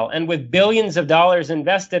fail. And with billions of dollars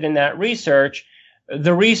invested in that research,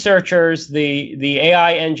 the researchers, the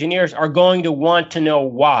AI engineers, are going to want to know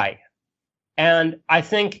why. And I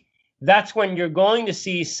think that's when you're going to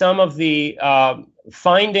see some of the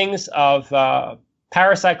findings of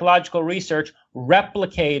parapsychological research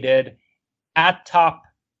replicated at top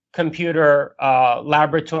computer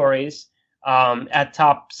laboratories, at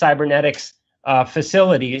top cybernetics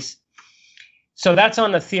facilities. So that's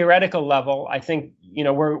on the theoretical level. I think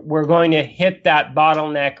we're going to hit that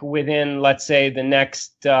bottleneck within, let's say, the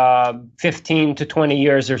next 15 to 20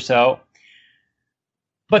 years or so.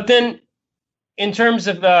 But then, in terms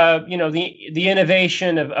of the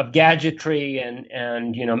innovation of gadgetry and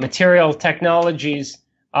material technologies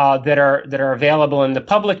that are available in the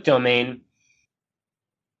public domain,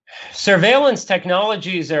 surveillance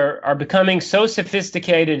technologies are becoming so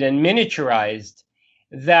sophisticated and miniaturized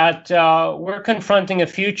that we're confronting a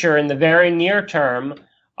future in the very near term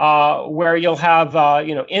where you'll have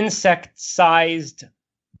insect-sized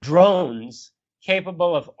drones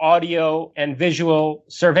capable of audio and visual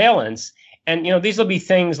surveillance. And these will be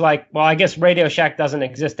things like, well, I guess Radio Shack doesn't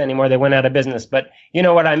exist anymore; they went out of business. But you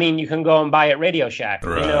know what I mean. You can go and buy at Radio Shack,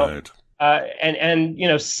 right.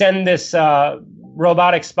 And send this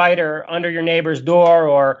robotic spider under your neighbor's door,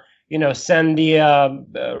 or send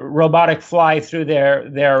the robotic fly through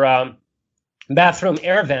their bathroom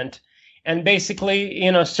air vent, and basically,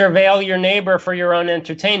 surveil your neighbor for your own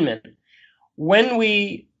entertainment. When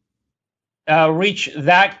we reach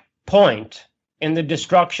that point in the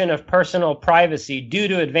destruction of personal privacy due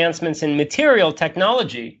to advancements in material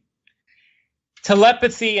technology,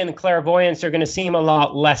 telepathy and clairvoyance are going to seem a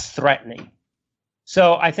lot less threatening.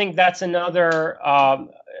 So I think that's another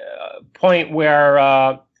point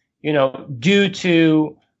where, due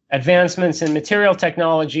to advancements in material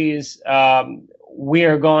technologies, we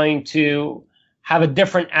are going to have a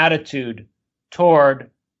different attitude toward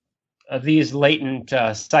these latent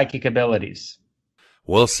psychic abilities.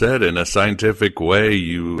 Well said. In a scientific way,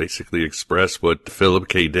 you basically express what Philip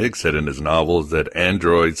K. Dick said in his novels, that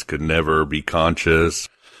androids could never be conscious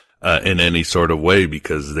in any sort of way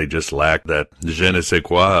because they just lack that je ne sais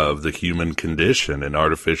quoi of the human condition, and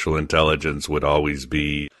artificial intelligence would always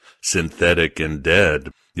be synthetic and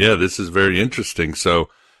dead. Yeah, this is very interesting. So,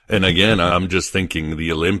 and again, I'm just thinking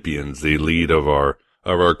the Olympians, the elite of our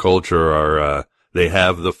culture, are they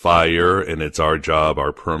have the fire, and it's our job,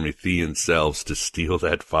 our Promethean selves, to steal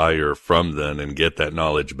that fire from them and get that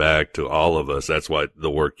knowledge back to all of us. That's why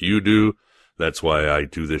the work you do, that's why I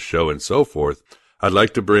do this show and so forth. I'd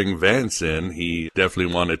like to bring Vance in. He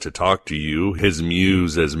definitely wanted to talk to you. His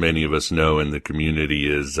muse, as many of us know in the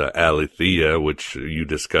community, is Aletheia, which you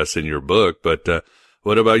discuss in your book. But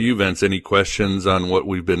what about you, Vance? Any questions on what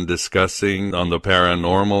we've been discussing on the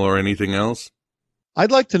paranormal or anything else?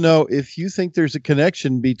 I'd like to know if you think there's a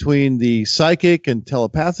connection between the psychic and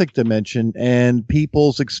telepathic dimension and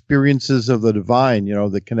people's experiences of the divine,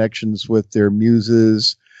 the connections with their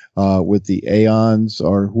muses, with the aeons,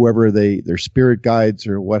 or whoever their spirit guides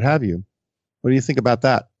or what have you. What do you think about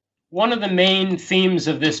that? One of the main themes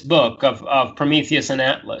of this book, of Prometheus and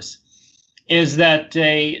Atlas, is that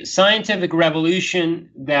a scientific revolution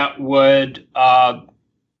that would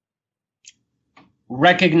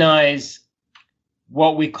recognize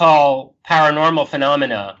what we call paranormal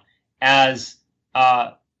phenomena as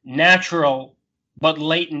natural but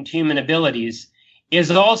latent human abilities is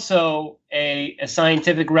also a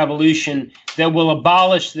scientific revolution that will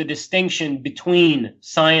abolish the distinction between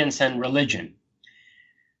science and religion.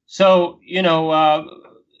 So,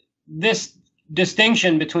 this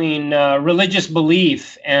distinction between religious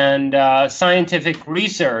belief and scientific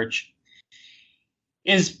research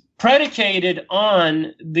is predicated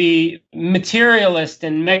on the materialist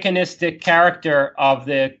and mechanistic character of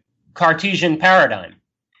the Cartesian paradigm.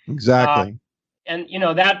 Exactly. And,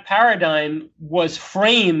 that paradigm was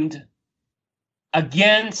framed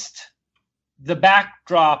against the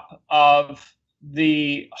backdrop of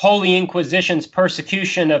the Holy Inquisition's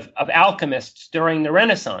persecution of alchemists during the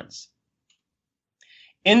Renaissance.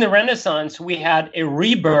 In the Renaissance, we had a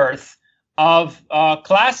rebirth of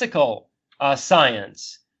classical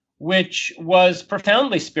science, which was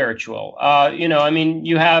profoundly spiritual.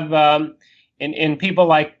 You have in people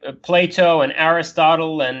like Plato and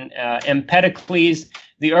Aristotle and Empedocles,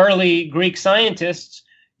 the early Greek scientists,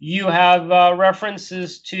 you have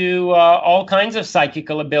references to all kinds of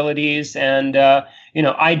psychical abilities and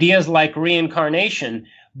ideas like reincarnation,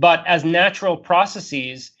 but as natural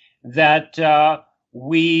processes that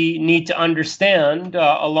we need to understand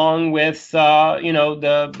along with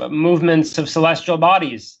the movements of celestial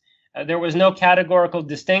bodies. There was no categorical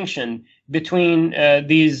distinction between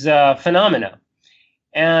these phenomena.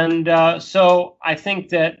 And so I think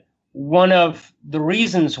that one of the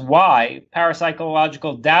reasons why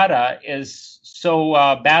parapsychological data is so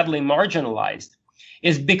badly marginalized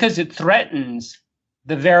is because it threatens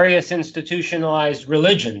the various institutionalized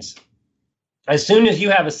religions. As soon as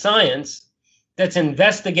you have a science that's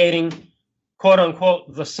investigating, quote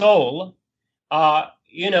unquote, the soul,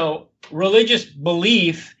 religious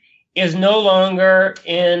belief is no longer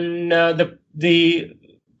in the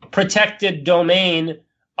protected domain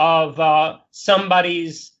of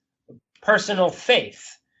somebody's personal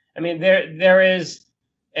faith. I mean, there is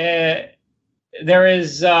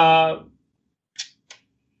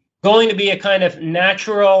going to be a kind of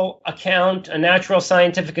natural account, a natural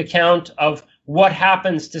scientific account of what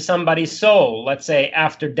happens to somebody's soul, let's say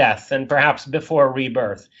after death and perhaps before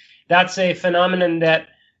rebirth. That's a phenomenon that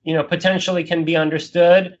potentially can be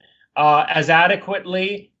understood as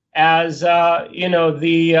adequately as the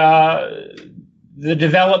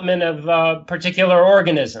development of a particular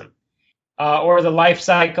organism or the life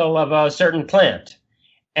cycle of a certain plant.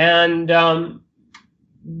 And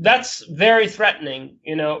that's very threatening,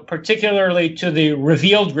 particularly to the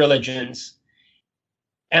revealed religions.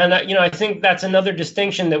 And I think that's another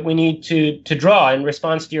distinction that we need to draw in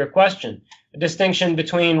response to your question. distinction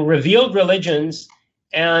between revealed religions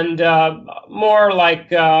and more like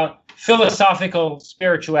philosophical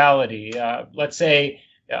spirituality, let's say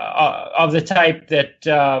of the type that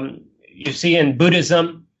you see in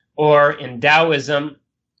Buddhism or in Taoism.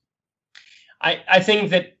 I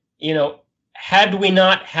think that, had we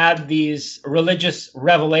not had these religious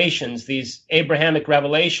revelations, these Abrahamic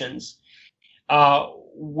revelations,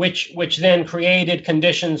 which then created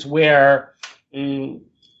conditions where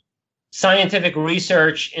scientific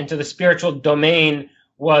research into the spiritual domain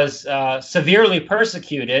was severely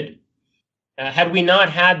persecuted, had we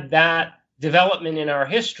not had that development in our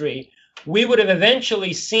history, we would have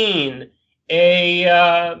eventually seen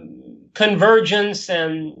a convergence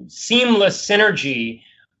and seamless synergy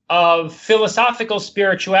of philosophical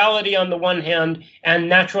spirituality on the one hand and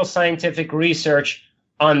natural scientific research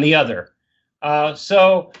on the other.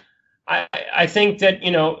 So I think that,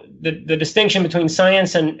 the distinction between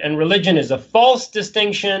science and religion is a false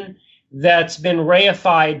distinction that's been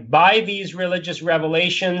reified by these religious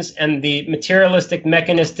revelations and the materialistic,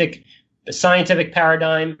 mechanistic, scientific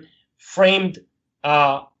paradigm framed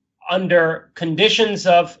under conditions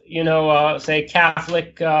of, say,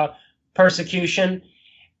 Catholic persecution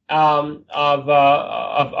of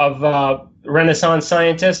Renaissance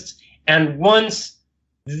scientists. And once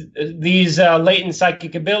these latent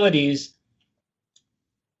psychic abilities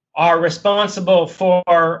are responsible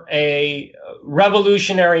for a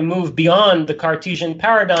revolutionary move beyond the Cartesian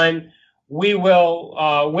paradigm, we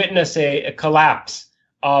will witness a collapse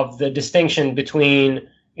of the distinction between,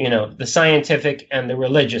 the scientific and the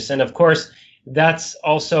religious. And of course, that's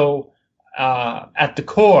also at the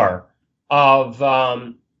core of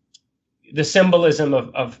the symbolism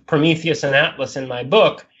of Prometheus and Atlas in my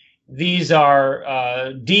book. These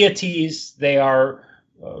are deities, they are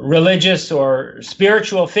religious or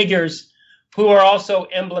spiritual figures who are also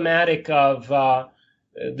emblematic of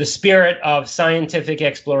the spirit of scientific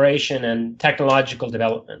exploration and technological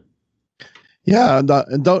development. Yeah, and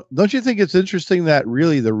don't you think it's interesting that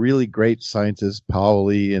the really great scientists,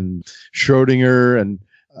 Pauli and Schrodinger and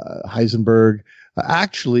Heisenberg,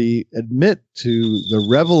 actually admit to the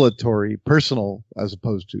revelatory, personal, as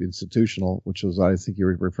opposed to institutional, which was, I think you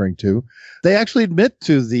were referring to. They actually admit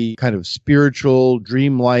to the kind of spiritual,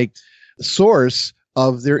 dreamlike source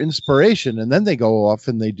of their inspiration, and then they go off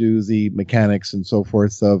and they do the mechanics and so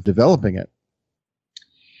forth of developing it.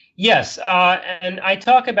 Yes, and I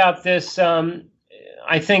talk about this,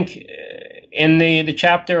 I think, in the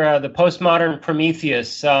chapter, The Postmodern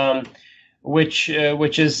Prometheus, which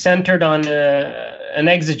is centered on an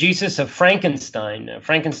exegesis of Frankenstein.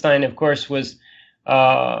 Frankenstein, of course, was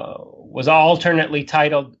alternately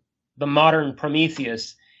titled The Modern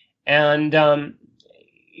Prometheus. And,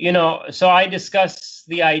 so I discuss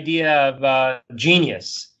the idea of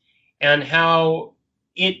genius and how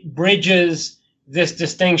it bridges this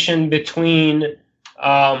distinction between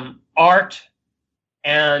art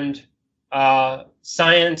and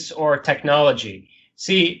science or technology.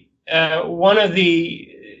 See, one of the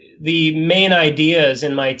main ideas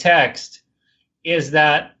in my text is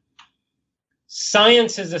that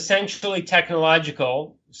science is essentially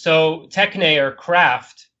technological, so techne or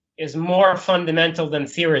craft is more fundamental than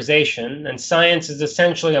theorization, and science is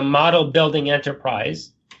essentially a model-building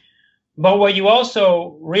enterprise. But what you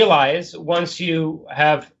also realize once you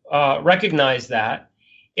have recognized that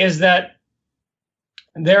is that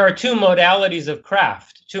there are two modalities of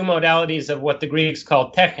craft, two modalities of what the Greeks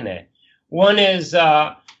call techne. One is,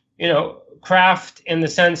 craft in the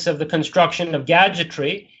sense of the construction of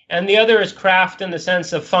gadgetry, and the other is craft in the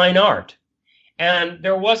sense of fine art. And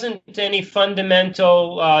there wasn't any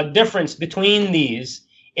fundamental difference between these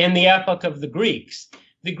in the epoch of the Greeks.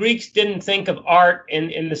 The Greeks didn't think of art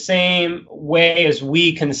in the same way as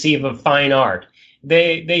we conceive of fine art.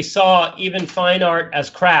 They saw even fine art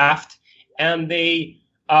as craft, and they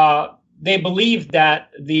believed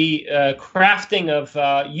that the crafting of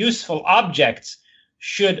useful objects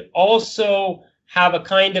should also have a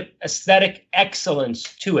kind of aesthetic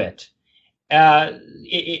excellence to it.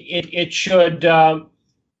 It should,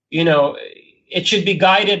 it should be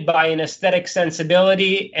guided by an aesthetic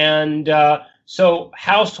sensibility, and so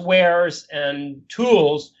housewares and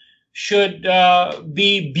tools should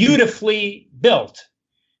be beautifully built.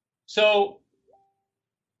 So,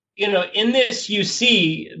 in this you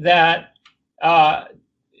see that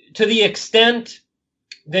to the extent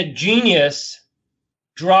that genius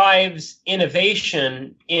drives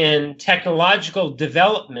innovation in technological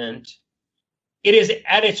development, it is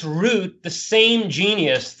at its root the same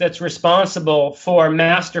genius that's responsible for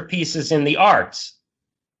masterpieces in the arts.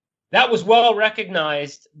 That was well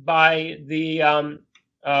recognized by the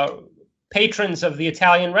patrons of the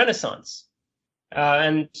Italian Renaissance.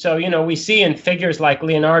 And so, we see in figures like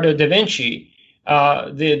Leonardo da Vinci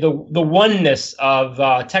the oneness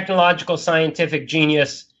of technological scientific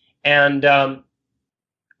genius and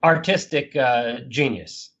artistic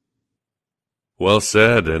genius. Well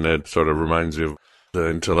said, and it sort of reminds you of the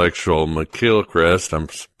intellectual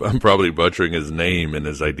McGilchrist. I'm probably butchering his name and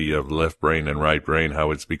his idea of left brain and right brain,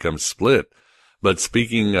 how it's become split. But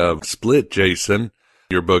speaking of split, Jason,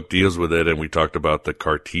 your book deals with it, and we talked about the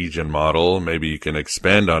Cartesian model. Maybe you can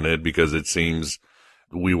expand on it, because it seems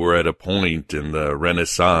we were at a point in the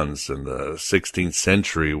Renaissance in the 16th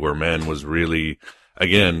century where man was really,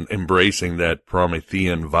 again, embracing that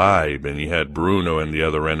Promethean vibe, and you had Bruno and the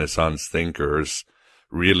other Renaissance thinkers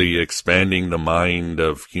really expanding the mind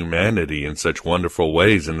of humanity in such wonderful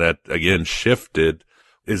ways, and that, again, shifted.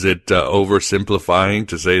 Is it oversimplifying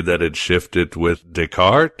to say that it shifted with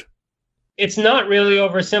Descartes? It's not really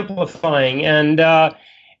oversimplifying,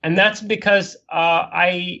 and that's because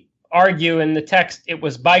I argue in the text it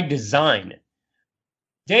was by design.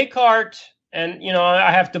 Descartes, and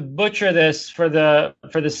I have to butcher this for the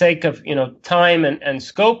sake of time and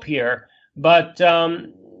scope here, but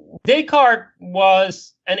Descartes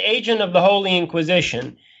was an agent of the Holy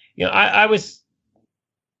Inquisition. I was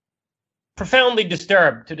profoundly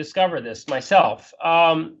disturbed to discover this myself,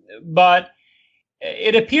 but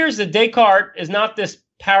it appears that Descartes is not this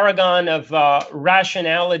paragon of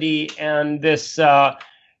rationality and this forerunner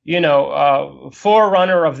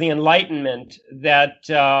of the Enlightenment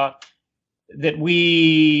that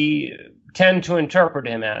we tend to interpret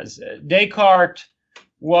him as. Descartes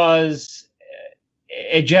was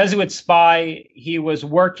a Jesuit spy. He was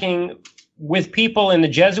working with people in the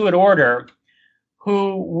Jesuit order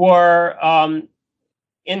who were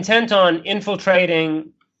intent on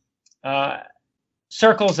infiltrating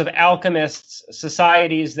circles of alchemists,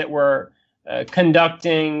 societies that were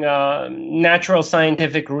conducting natural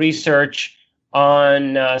scientific research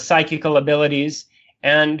on psychical abilities,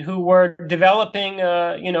 and who were developing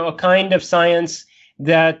a kind of science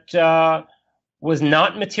that was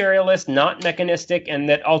not materialist, not mechanistic, and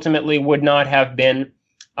that ultimately would not have been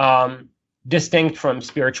distinct from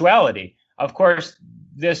spirituality. Of course,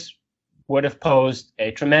 this would have posed a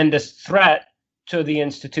tremendous threat to the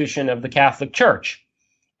institution of the Catholic Church.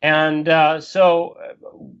 And so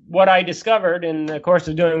what I discovered in the course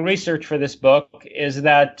of doing research for this book is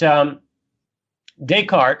that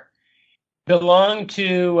Descartes belonged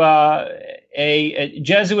to a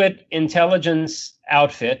Jesuit intelligence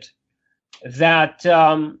outfit that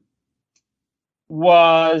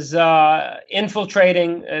was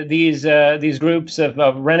infiltrating these groups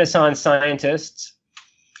of Renaissance scientists,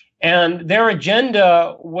 and their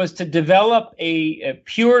agenda was to develop a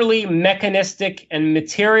purely mechanistic and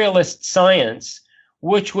materialist science,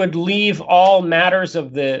 which would leave all matters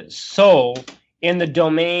of the soul in the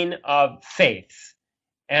domain of faith.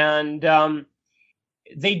 And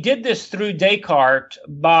they did this through Descartes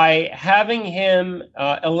by having him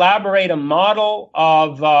elaborate a model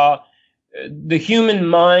of the human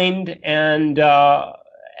mind and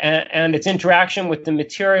its interaction with the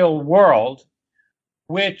material world,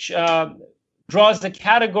 which draws the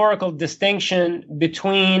categorical distinction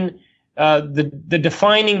between the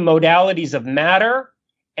defining modalities of matter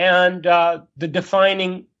and the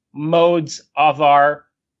defining modes of our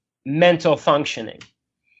mental functioning.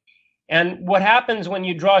 And what happens when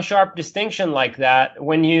you draw a sharp distinction like that,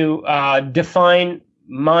 when you define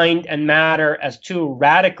mind and matter as two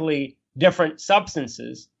radically different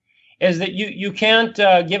substances, is that you can't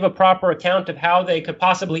give a proper account of how they could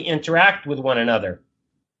possibly interact with one another.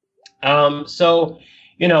 So,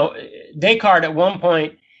 Descartes at one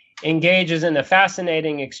point engages in a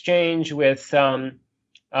fascinating exchange with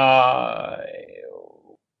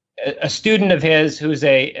a student of his who's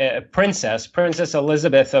a Princess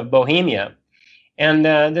Elizabeth of Bohemia. And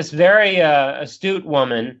this very astute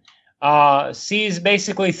woman sees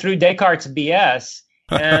basically through Descartes' BS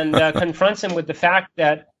and confronts him with the fact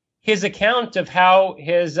that his account of how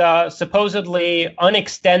his supposedly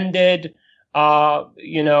unextended,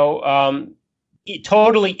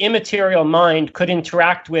 totally immaterial mind could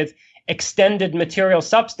interact with extended material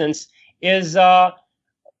substance is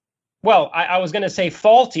well, I was going to say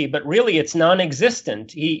faulty, but really it's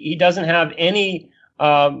non-existent. He doesn't have any,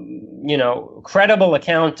 credible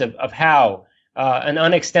account of how an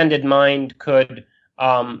unextended mind could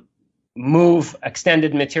move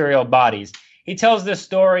extended material bodies. He tells this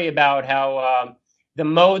story about how the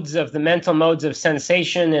mental modes of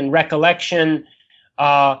sensation and recollection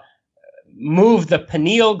move the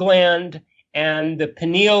pineal gland, and the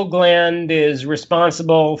pineal gland is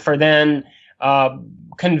responsible for then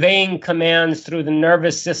conveying commands through the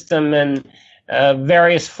nervous system and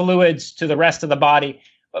various fluids to the rest of the body.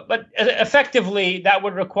 But effectively, that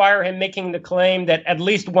would require him making the claim that at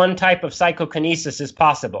least one type of psychokinesis is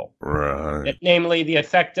possible. Right. Namely, the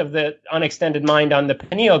effect of the unextended mind on the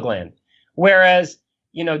pineal gland. Whereas,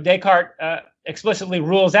 Descartes explicitly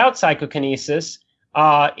rules out psychokinesis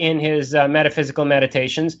in his metaphysical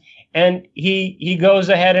meditations, and he goes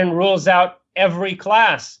ahead and rules out every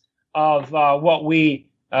class of what we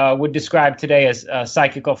would describe today as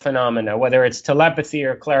psychical phenomena, whether it's telepathy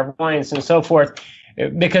or clairvoyance and so forth,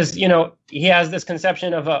 because, he has this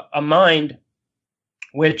conception of a mind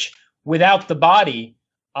which, without the body,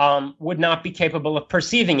 would not be capable of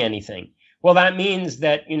perceiving anything. Well, that means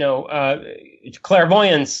that,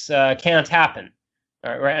 clairvoyance can't happen.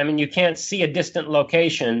 Right? I mean, you can't see a distant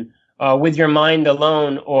location with your mind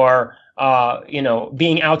alone or,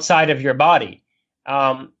 being outside of your body.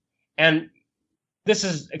 And this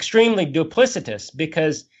is extremely duplicitous,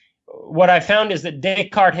 because what I found is that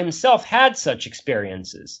Descartes himself had such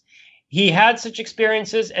experiences. He had such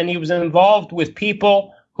experiences, and he was involved with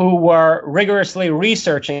people who were rigorously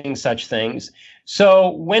researching such things.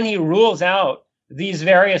 So when he rules out these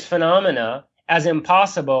various phenomena as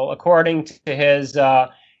impossible, according to his,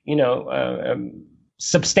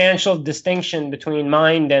 substantial distinction between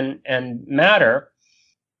mind and matter,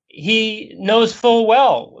 he knows full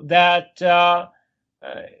well that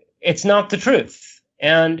it's not the truth.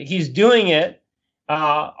 And he's doing it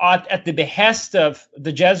at the behest of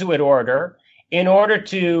the Jesuit order in order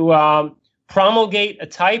to promulgate a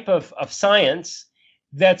type of science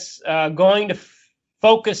that's going to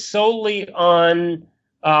focus solely on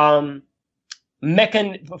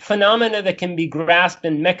phenomena that can be grasped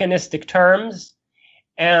in mechanistic terms,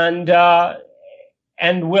 and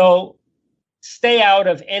will stay out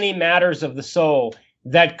of any matters of the soul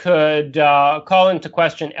that could call into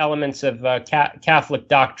question elements of Catholic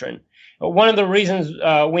doctrine. One of the reasons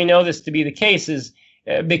we know this to be the case is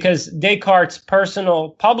because Descartes' personal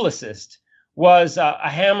publicist was a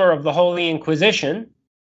hammer of the Holy Inquisition,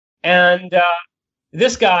 and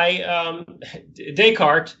this guy,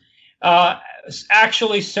 Descartes,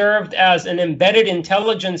 actually served as an embedded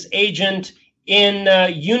intelligence agent in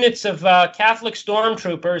units of Catholic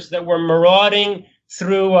stormtroopers that were marauding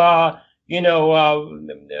through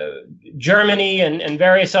Germany and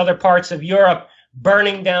various other parts of Europe,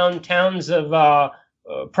 burning down towns of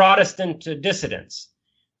Protestant dissidents.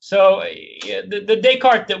 So the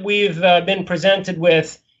Descartes that we've been presented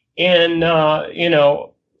with in our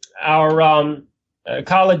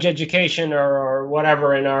college education or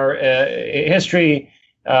whatever in our history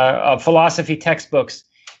of philosophy textbooks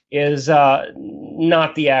is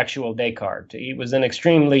not the actual Descartes. He was an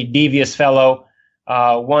extremely devious fellow,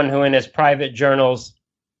 one who in his private journals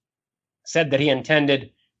said that he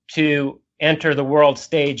intended to enter the world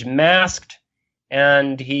stage masked,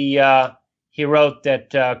 and he wrote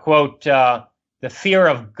that, quote, the fear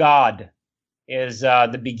of God is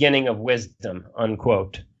the beginning of wisdom,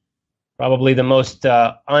 unquote. Probably the most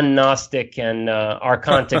un-Gnostic and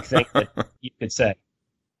archontic thing that you could say.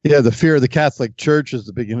 Yeah, the fear of the Catholic Church is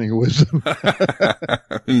the beginning of wisdom.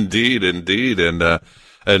 Indeed.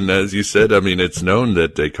 And as you said, I mean, it's known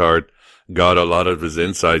that Descartes got a lot of his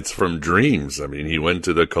insights from dreams. I mean, he went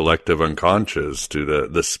to the collective unconscious, to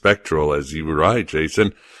the spectral, as you were right,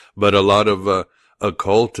 Jason. But a lot of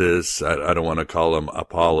occultists, I don't want to call them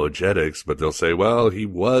apologetics, but they'll say, well, he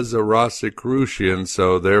was a Rosicrucian,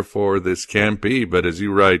 so therefore this can't be. But as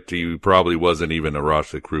you write, he probably wasn't even a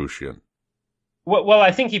Rosicrucian. Well,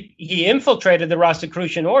 I think he infiltrated the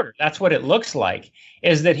Rosicrucian order. That's what it looks like,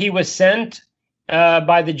 is that he was sent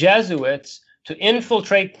by the Jesuits to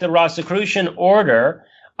infiltrate the Rosicrucian order.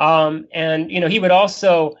 And, he would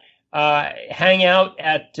also hang out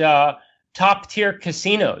at top-tier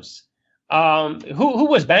casinos. Who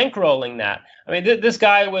was bankrolling that? I mean, this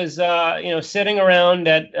guy was, sitting around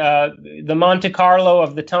at the Monte Carlo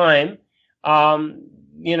of the time,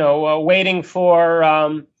 waiting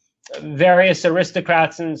for various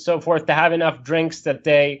aristocrats and so forth to have enough drinks that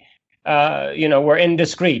they, were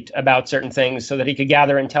indiscreet about certain things so that he could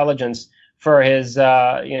gather intelligence for his,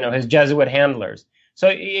 his Jesuit handlers. So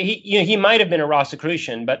he might have been a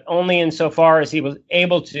Rosicrucian, but only insofar as he was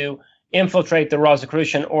able to infiltrate the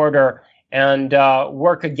Rosicrucian order and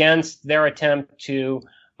work against their attempt to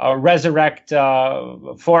resurrect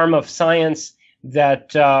a form of science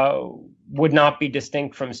that would not be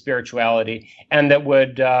distinct from spirituality and that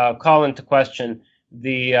would call into question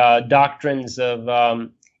the doctrines of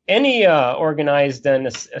any organized and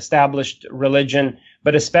established religion,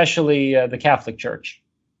 but especially the Catholic Church.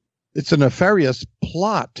 It's a nefarious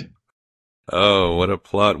plot. Oh, what a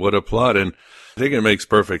plot, what a plot. And I think it makes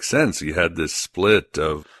perfect sense. You had this split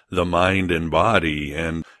of the mind and body.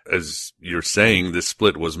 And as you're saying, this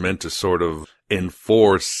split was meant to sort of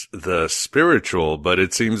enforce the spiritual. But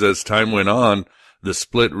it seems as time went on, the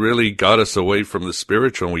split really got us away from the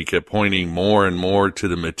spiritual. And we kept pointing more and more to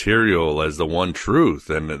the material as the one truth.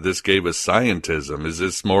 And this gave us scientism. Is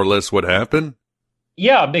this more or less what happened?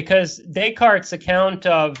 Yeah, because Descartes' account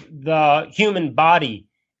of the human body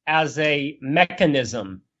as a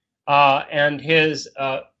mechanism and his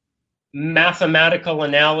mathematical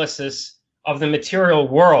analysis of the material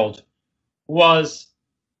world was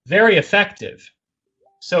very effective.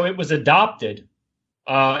 So it was adopted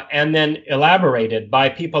and then elaborated by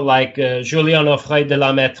people like Julien Offray de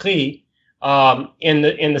la Métrie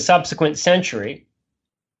in the subsequent century.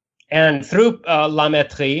 And through La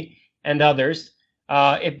Métrie and others,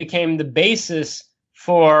 it became the basis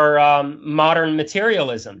for modern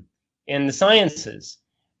materialism in the sciences.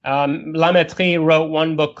 La Métrie wrote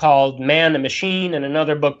one book called Man, a Machine, and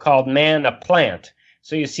another book called Man, a Plant.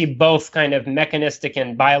 So you see both kind of mechanistic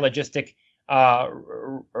and biologistic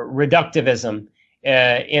reductivism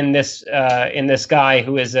in this guy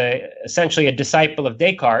who is essentially a disciple of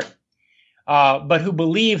Descartes, but who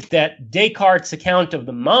believed that Descartes' account of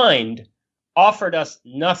the mind offered us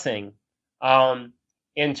nothing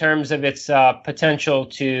in terms of its potential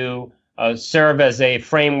to serve as a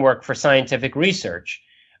framework for scientific research.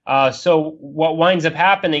 So what winds up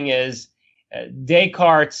happening is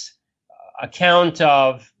Descartes' account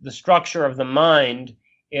of the structure of the mind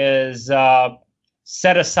is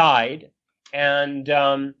set aside,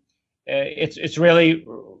 and it's really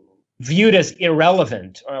viewed as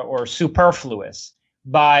irrelevant or superfluous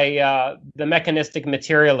by the mechanistic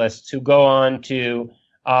materialists who go on to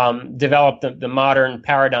develop the modern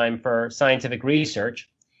paradigm for scientific research.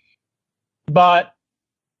 But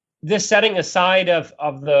this setting aside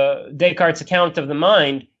of the Descartes' account of the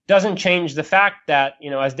mind doesn't change the fact that,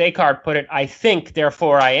 as Descartes put it, I think,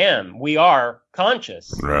 therefore I am. We are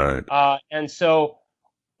conscious. Right. And so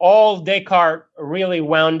all Descartes really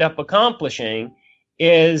wound up accomplishing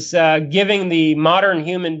is giving the modern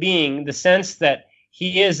human being the sense that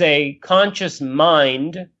he is a conscious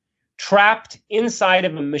mind trapped inside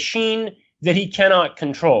of a machine that he cannot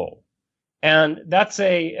control. And that's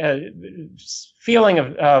a feeling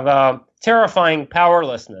of terrifying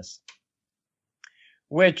powerlessness,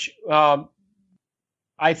 which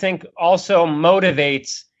I think also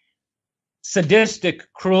motivates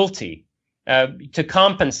sadistic cruelty to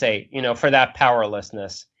compensate, for that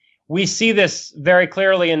powerlessness. We see this very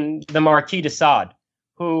clearly in the Marquis de Sade,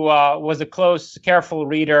 who was a close, careful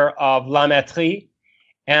reader of La Métrie.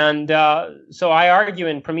 And so I argue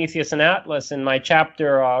in Prometheus and Atlas, in my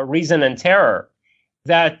chapter Reason and Terror,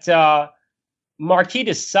 that Marquis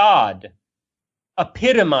de Sade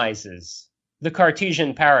epitomizes the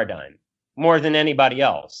Cartesian paradigm more than anybody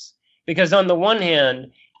else. Because on the one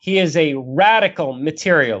hand, he is a radical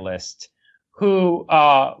materialist who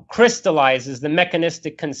crystallizes the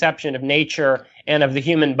mechanistic conception of nature and of the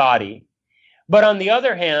human body. But on the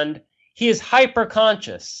other hand, he is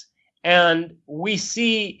hyper-conscious. And we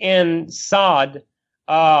see in Sade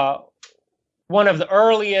one of the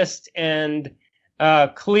earliest and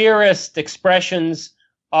clearest expressions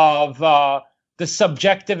of the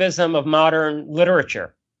subjectivism of modern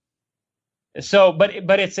literature. So,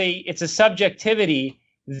 but it's a subjectivity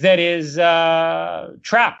that is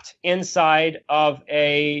trapped inside of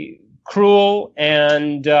a cruel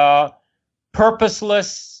and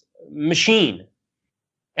purposeless machine.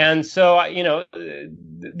 And so,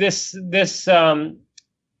 this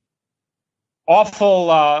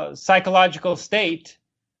awful psychological state,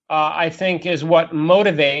 I think, is what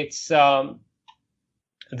motivates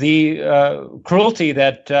the cruelty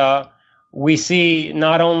that we see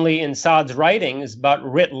not only in Sade's writings, but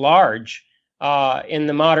writ large in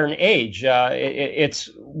the modern age. It's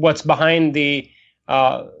what's behind the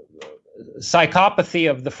psychopathy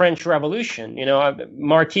of the French Revolution.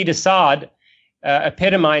 Marquis de Sade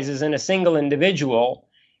epitomizes in a single individual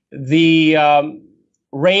the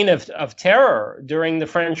reign of terror during the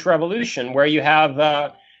French Revolution, where you have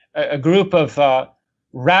a group of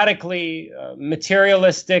radically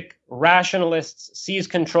materialistic rationalists seize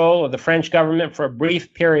control of the French government for a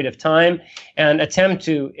brief period of time and attempt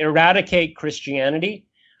to eradicate Christianity.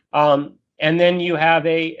 And then you have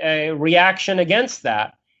a reaction against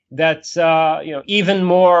that that's even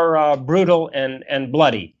more brutal and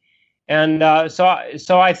bloody. And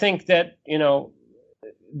so I think that,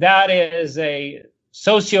 that is a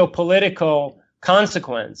socio-political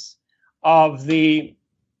consequence of the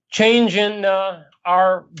change in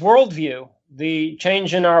our worldview the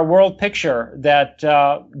change in our world picture that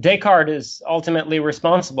Descartes is ultimately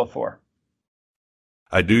responsible for.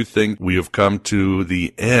 I do think we have come to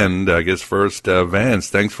the end. I guess first, Vance,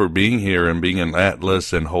 thanks for being here and being an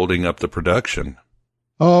Atlas and holding up the production.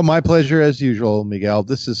 Oh, my pleasure as usual, Miguel.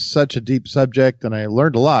 This is such a deep subject, and I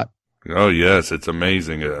learned a lot. Oh, yes, it's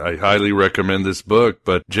amazing. I highly recommend this book.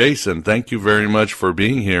 But Jason, thank you very much for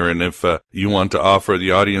being here. And if you want to offer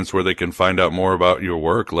the audience where they can find out more about your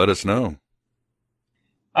work, let us know.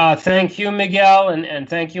 Thank you, Miguel, and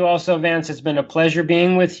thank you also, Vance. It's been a pleasure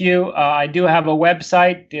being with you. I do have a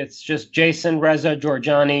website. It's just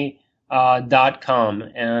jasonrezajorjani.com,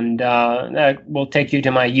 and that will take you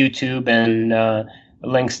to my YouTube and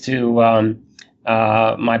links to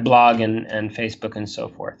my blog and Facebook and so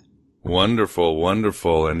forth. Wonderful,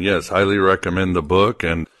 wonderful. And yes, highly recommend the book.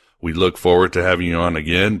 And we look forward to having you on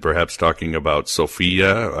again, perhaps talking about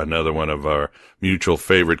Sophia, another one of our mutual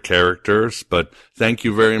favorite characters. But thank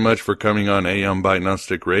you very much for coming on Aeon by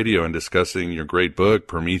Gnostic Radio and discussing your great book,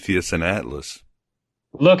 Prometheus and Atlas.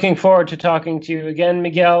 Looking forward to talking to you again,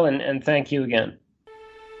 Miguel, and thank you again.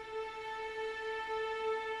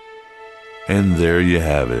 And there you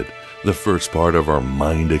have it. The first part of our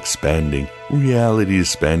mind-expanding,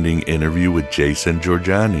 reality-expanding interview with Jason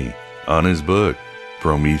Jorjani on his book,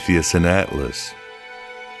 Prometheus and Atlas.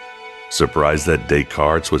 Surprised that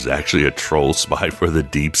Descartes was actually a troll spy for the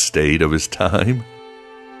deep state of his time?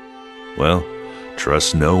 Well,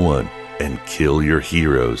 trust no one and kill your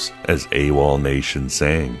heroes, as AWOL Nation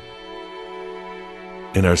sang.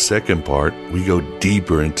 In our second part, we go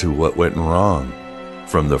deeper into what went wrong,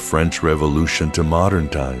 from the French Revolution to modern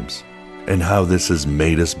times, and how this has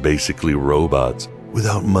made us basically robots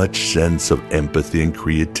without much sense of empathy and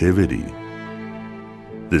creativity.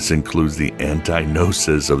 This includes the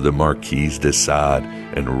anti-Gnosis of the Marquis de Sade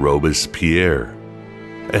and Robespierre,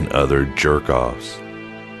 and other jerk-offs.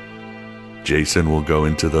 Jason will go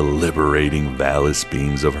into the liberating Valis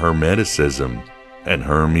beams of Hermeticism and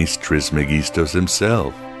Hermes Trismegistus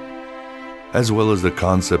himself, as well as the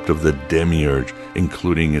concept of the demiurge,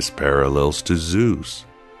 including his parallels to Zeus.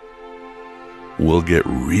 We'll get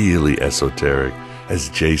really esoteric as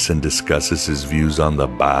Jason discusses his views on the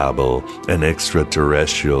Bible and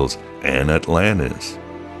extraterrestrials and Atlantis,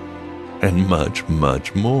 and much,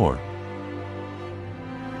 much more.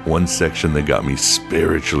 One section that got me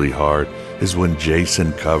spiritually hard is when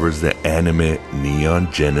Jason covers the anime Neon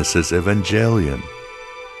Genesis Evangelion,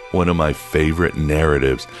 one of my favorite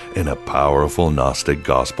narratives and a powerful Gnostic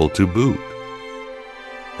gospel to boot,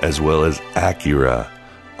 as well as Akira,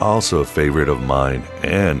 also a favorite of mine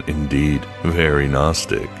and indeed very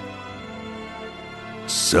Gnostic.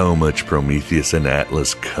 So much Prometheus and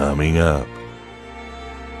Atlas coming up.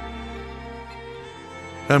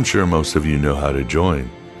 I'm sure most of you know how to join,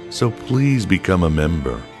 so please become a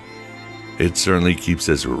member. It certainly keeps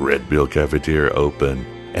this Red Bill cafeteria open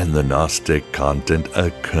and the Gnostic content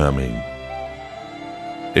a-coming.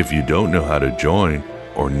 If you don't know how to join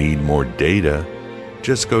or need more data,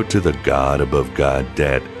 just go to the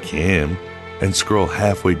GodAboveGod.com and scroll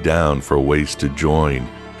halfway down for ways to join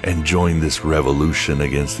and join this revolution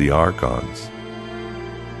against the Archons.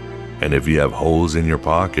 And if you have holes in your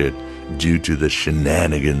pocket due to the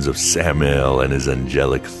shenanigans of Samael and his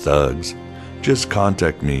angelic thugs, just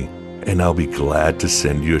contact me and I'll be glad to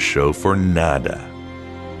send you a show for nada.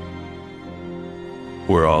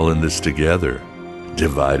 We're all in this together.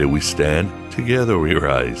 Divided we stand, together we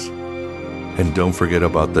rise. And don't forget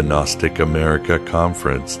about the Gnostic America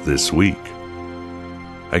Conference this week.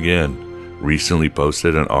 Again, recently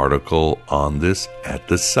posted an article on this at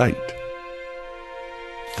the site.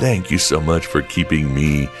 Thank you so much for keeping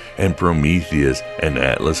me and Prometheus and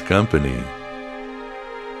Atlas company.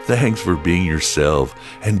 Thanks for being yourself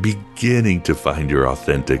and beginning to find your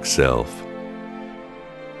authentic self.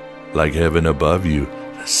 Like heaven above you,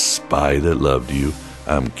 the spy that loved you,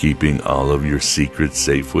 I'm keeping all of your secrets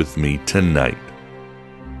safe with me tonight.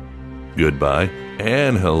 Goodbye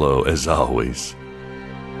and hello as always.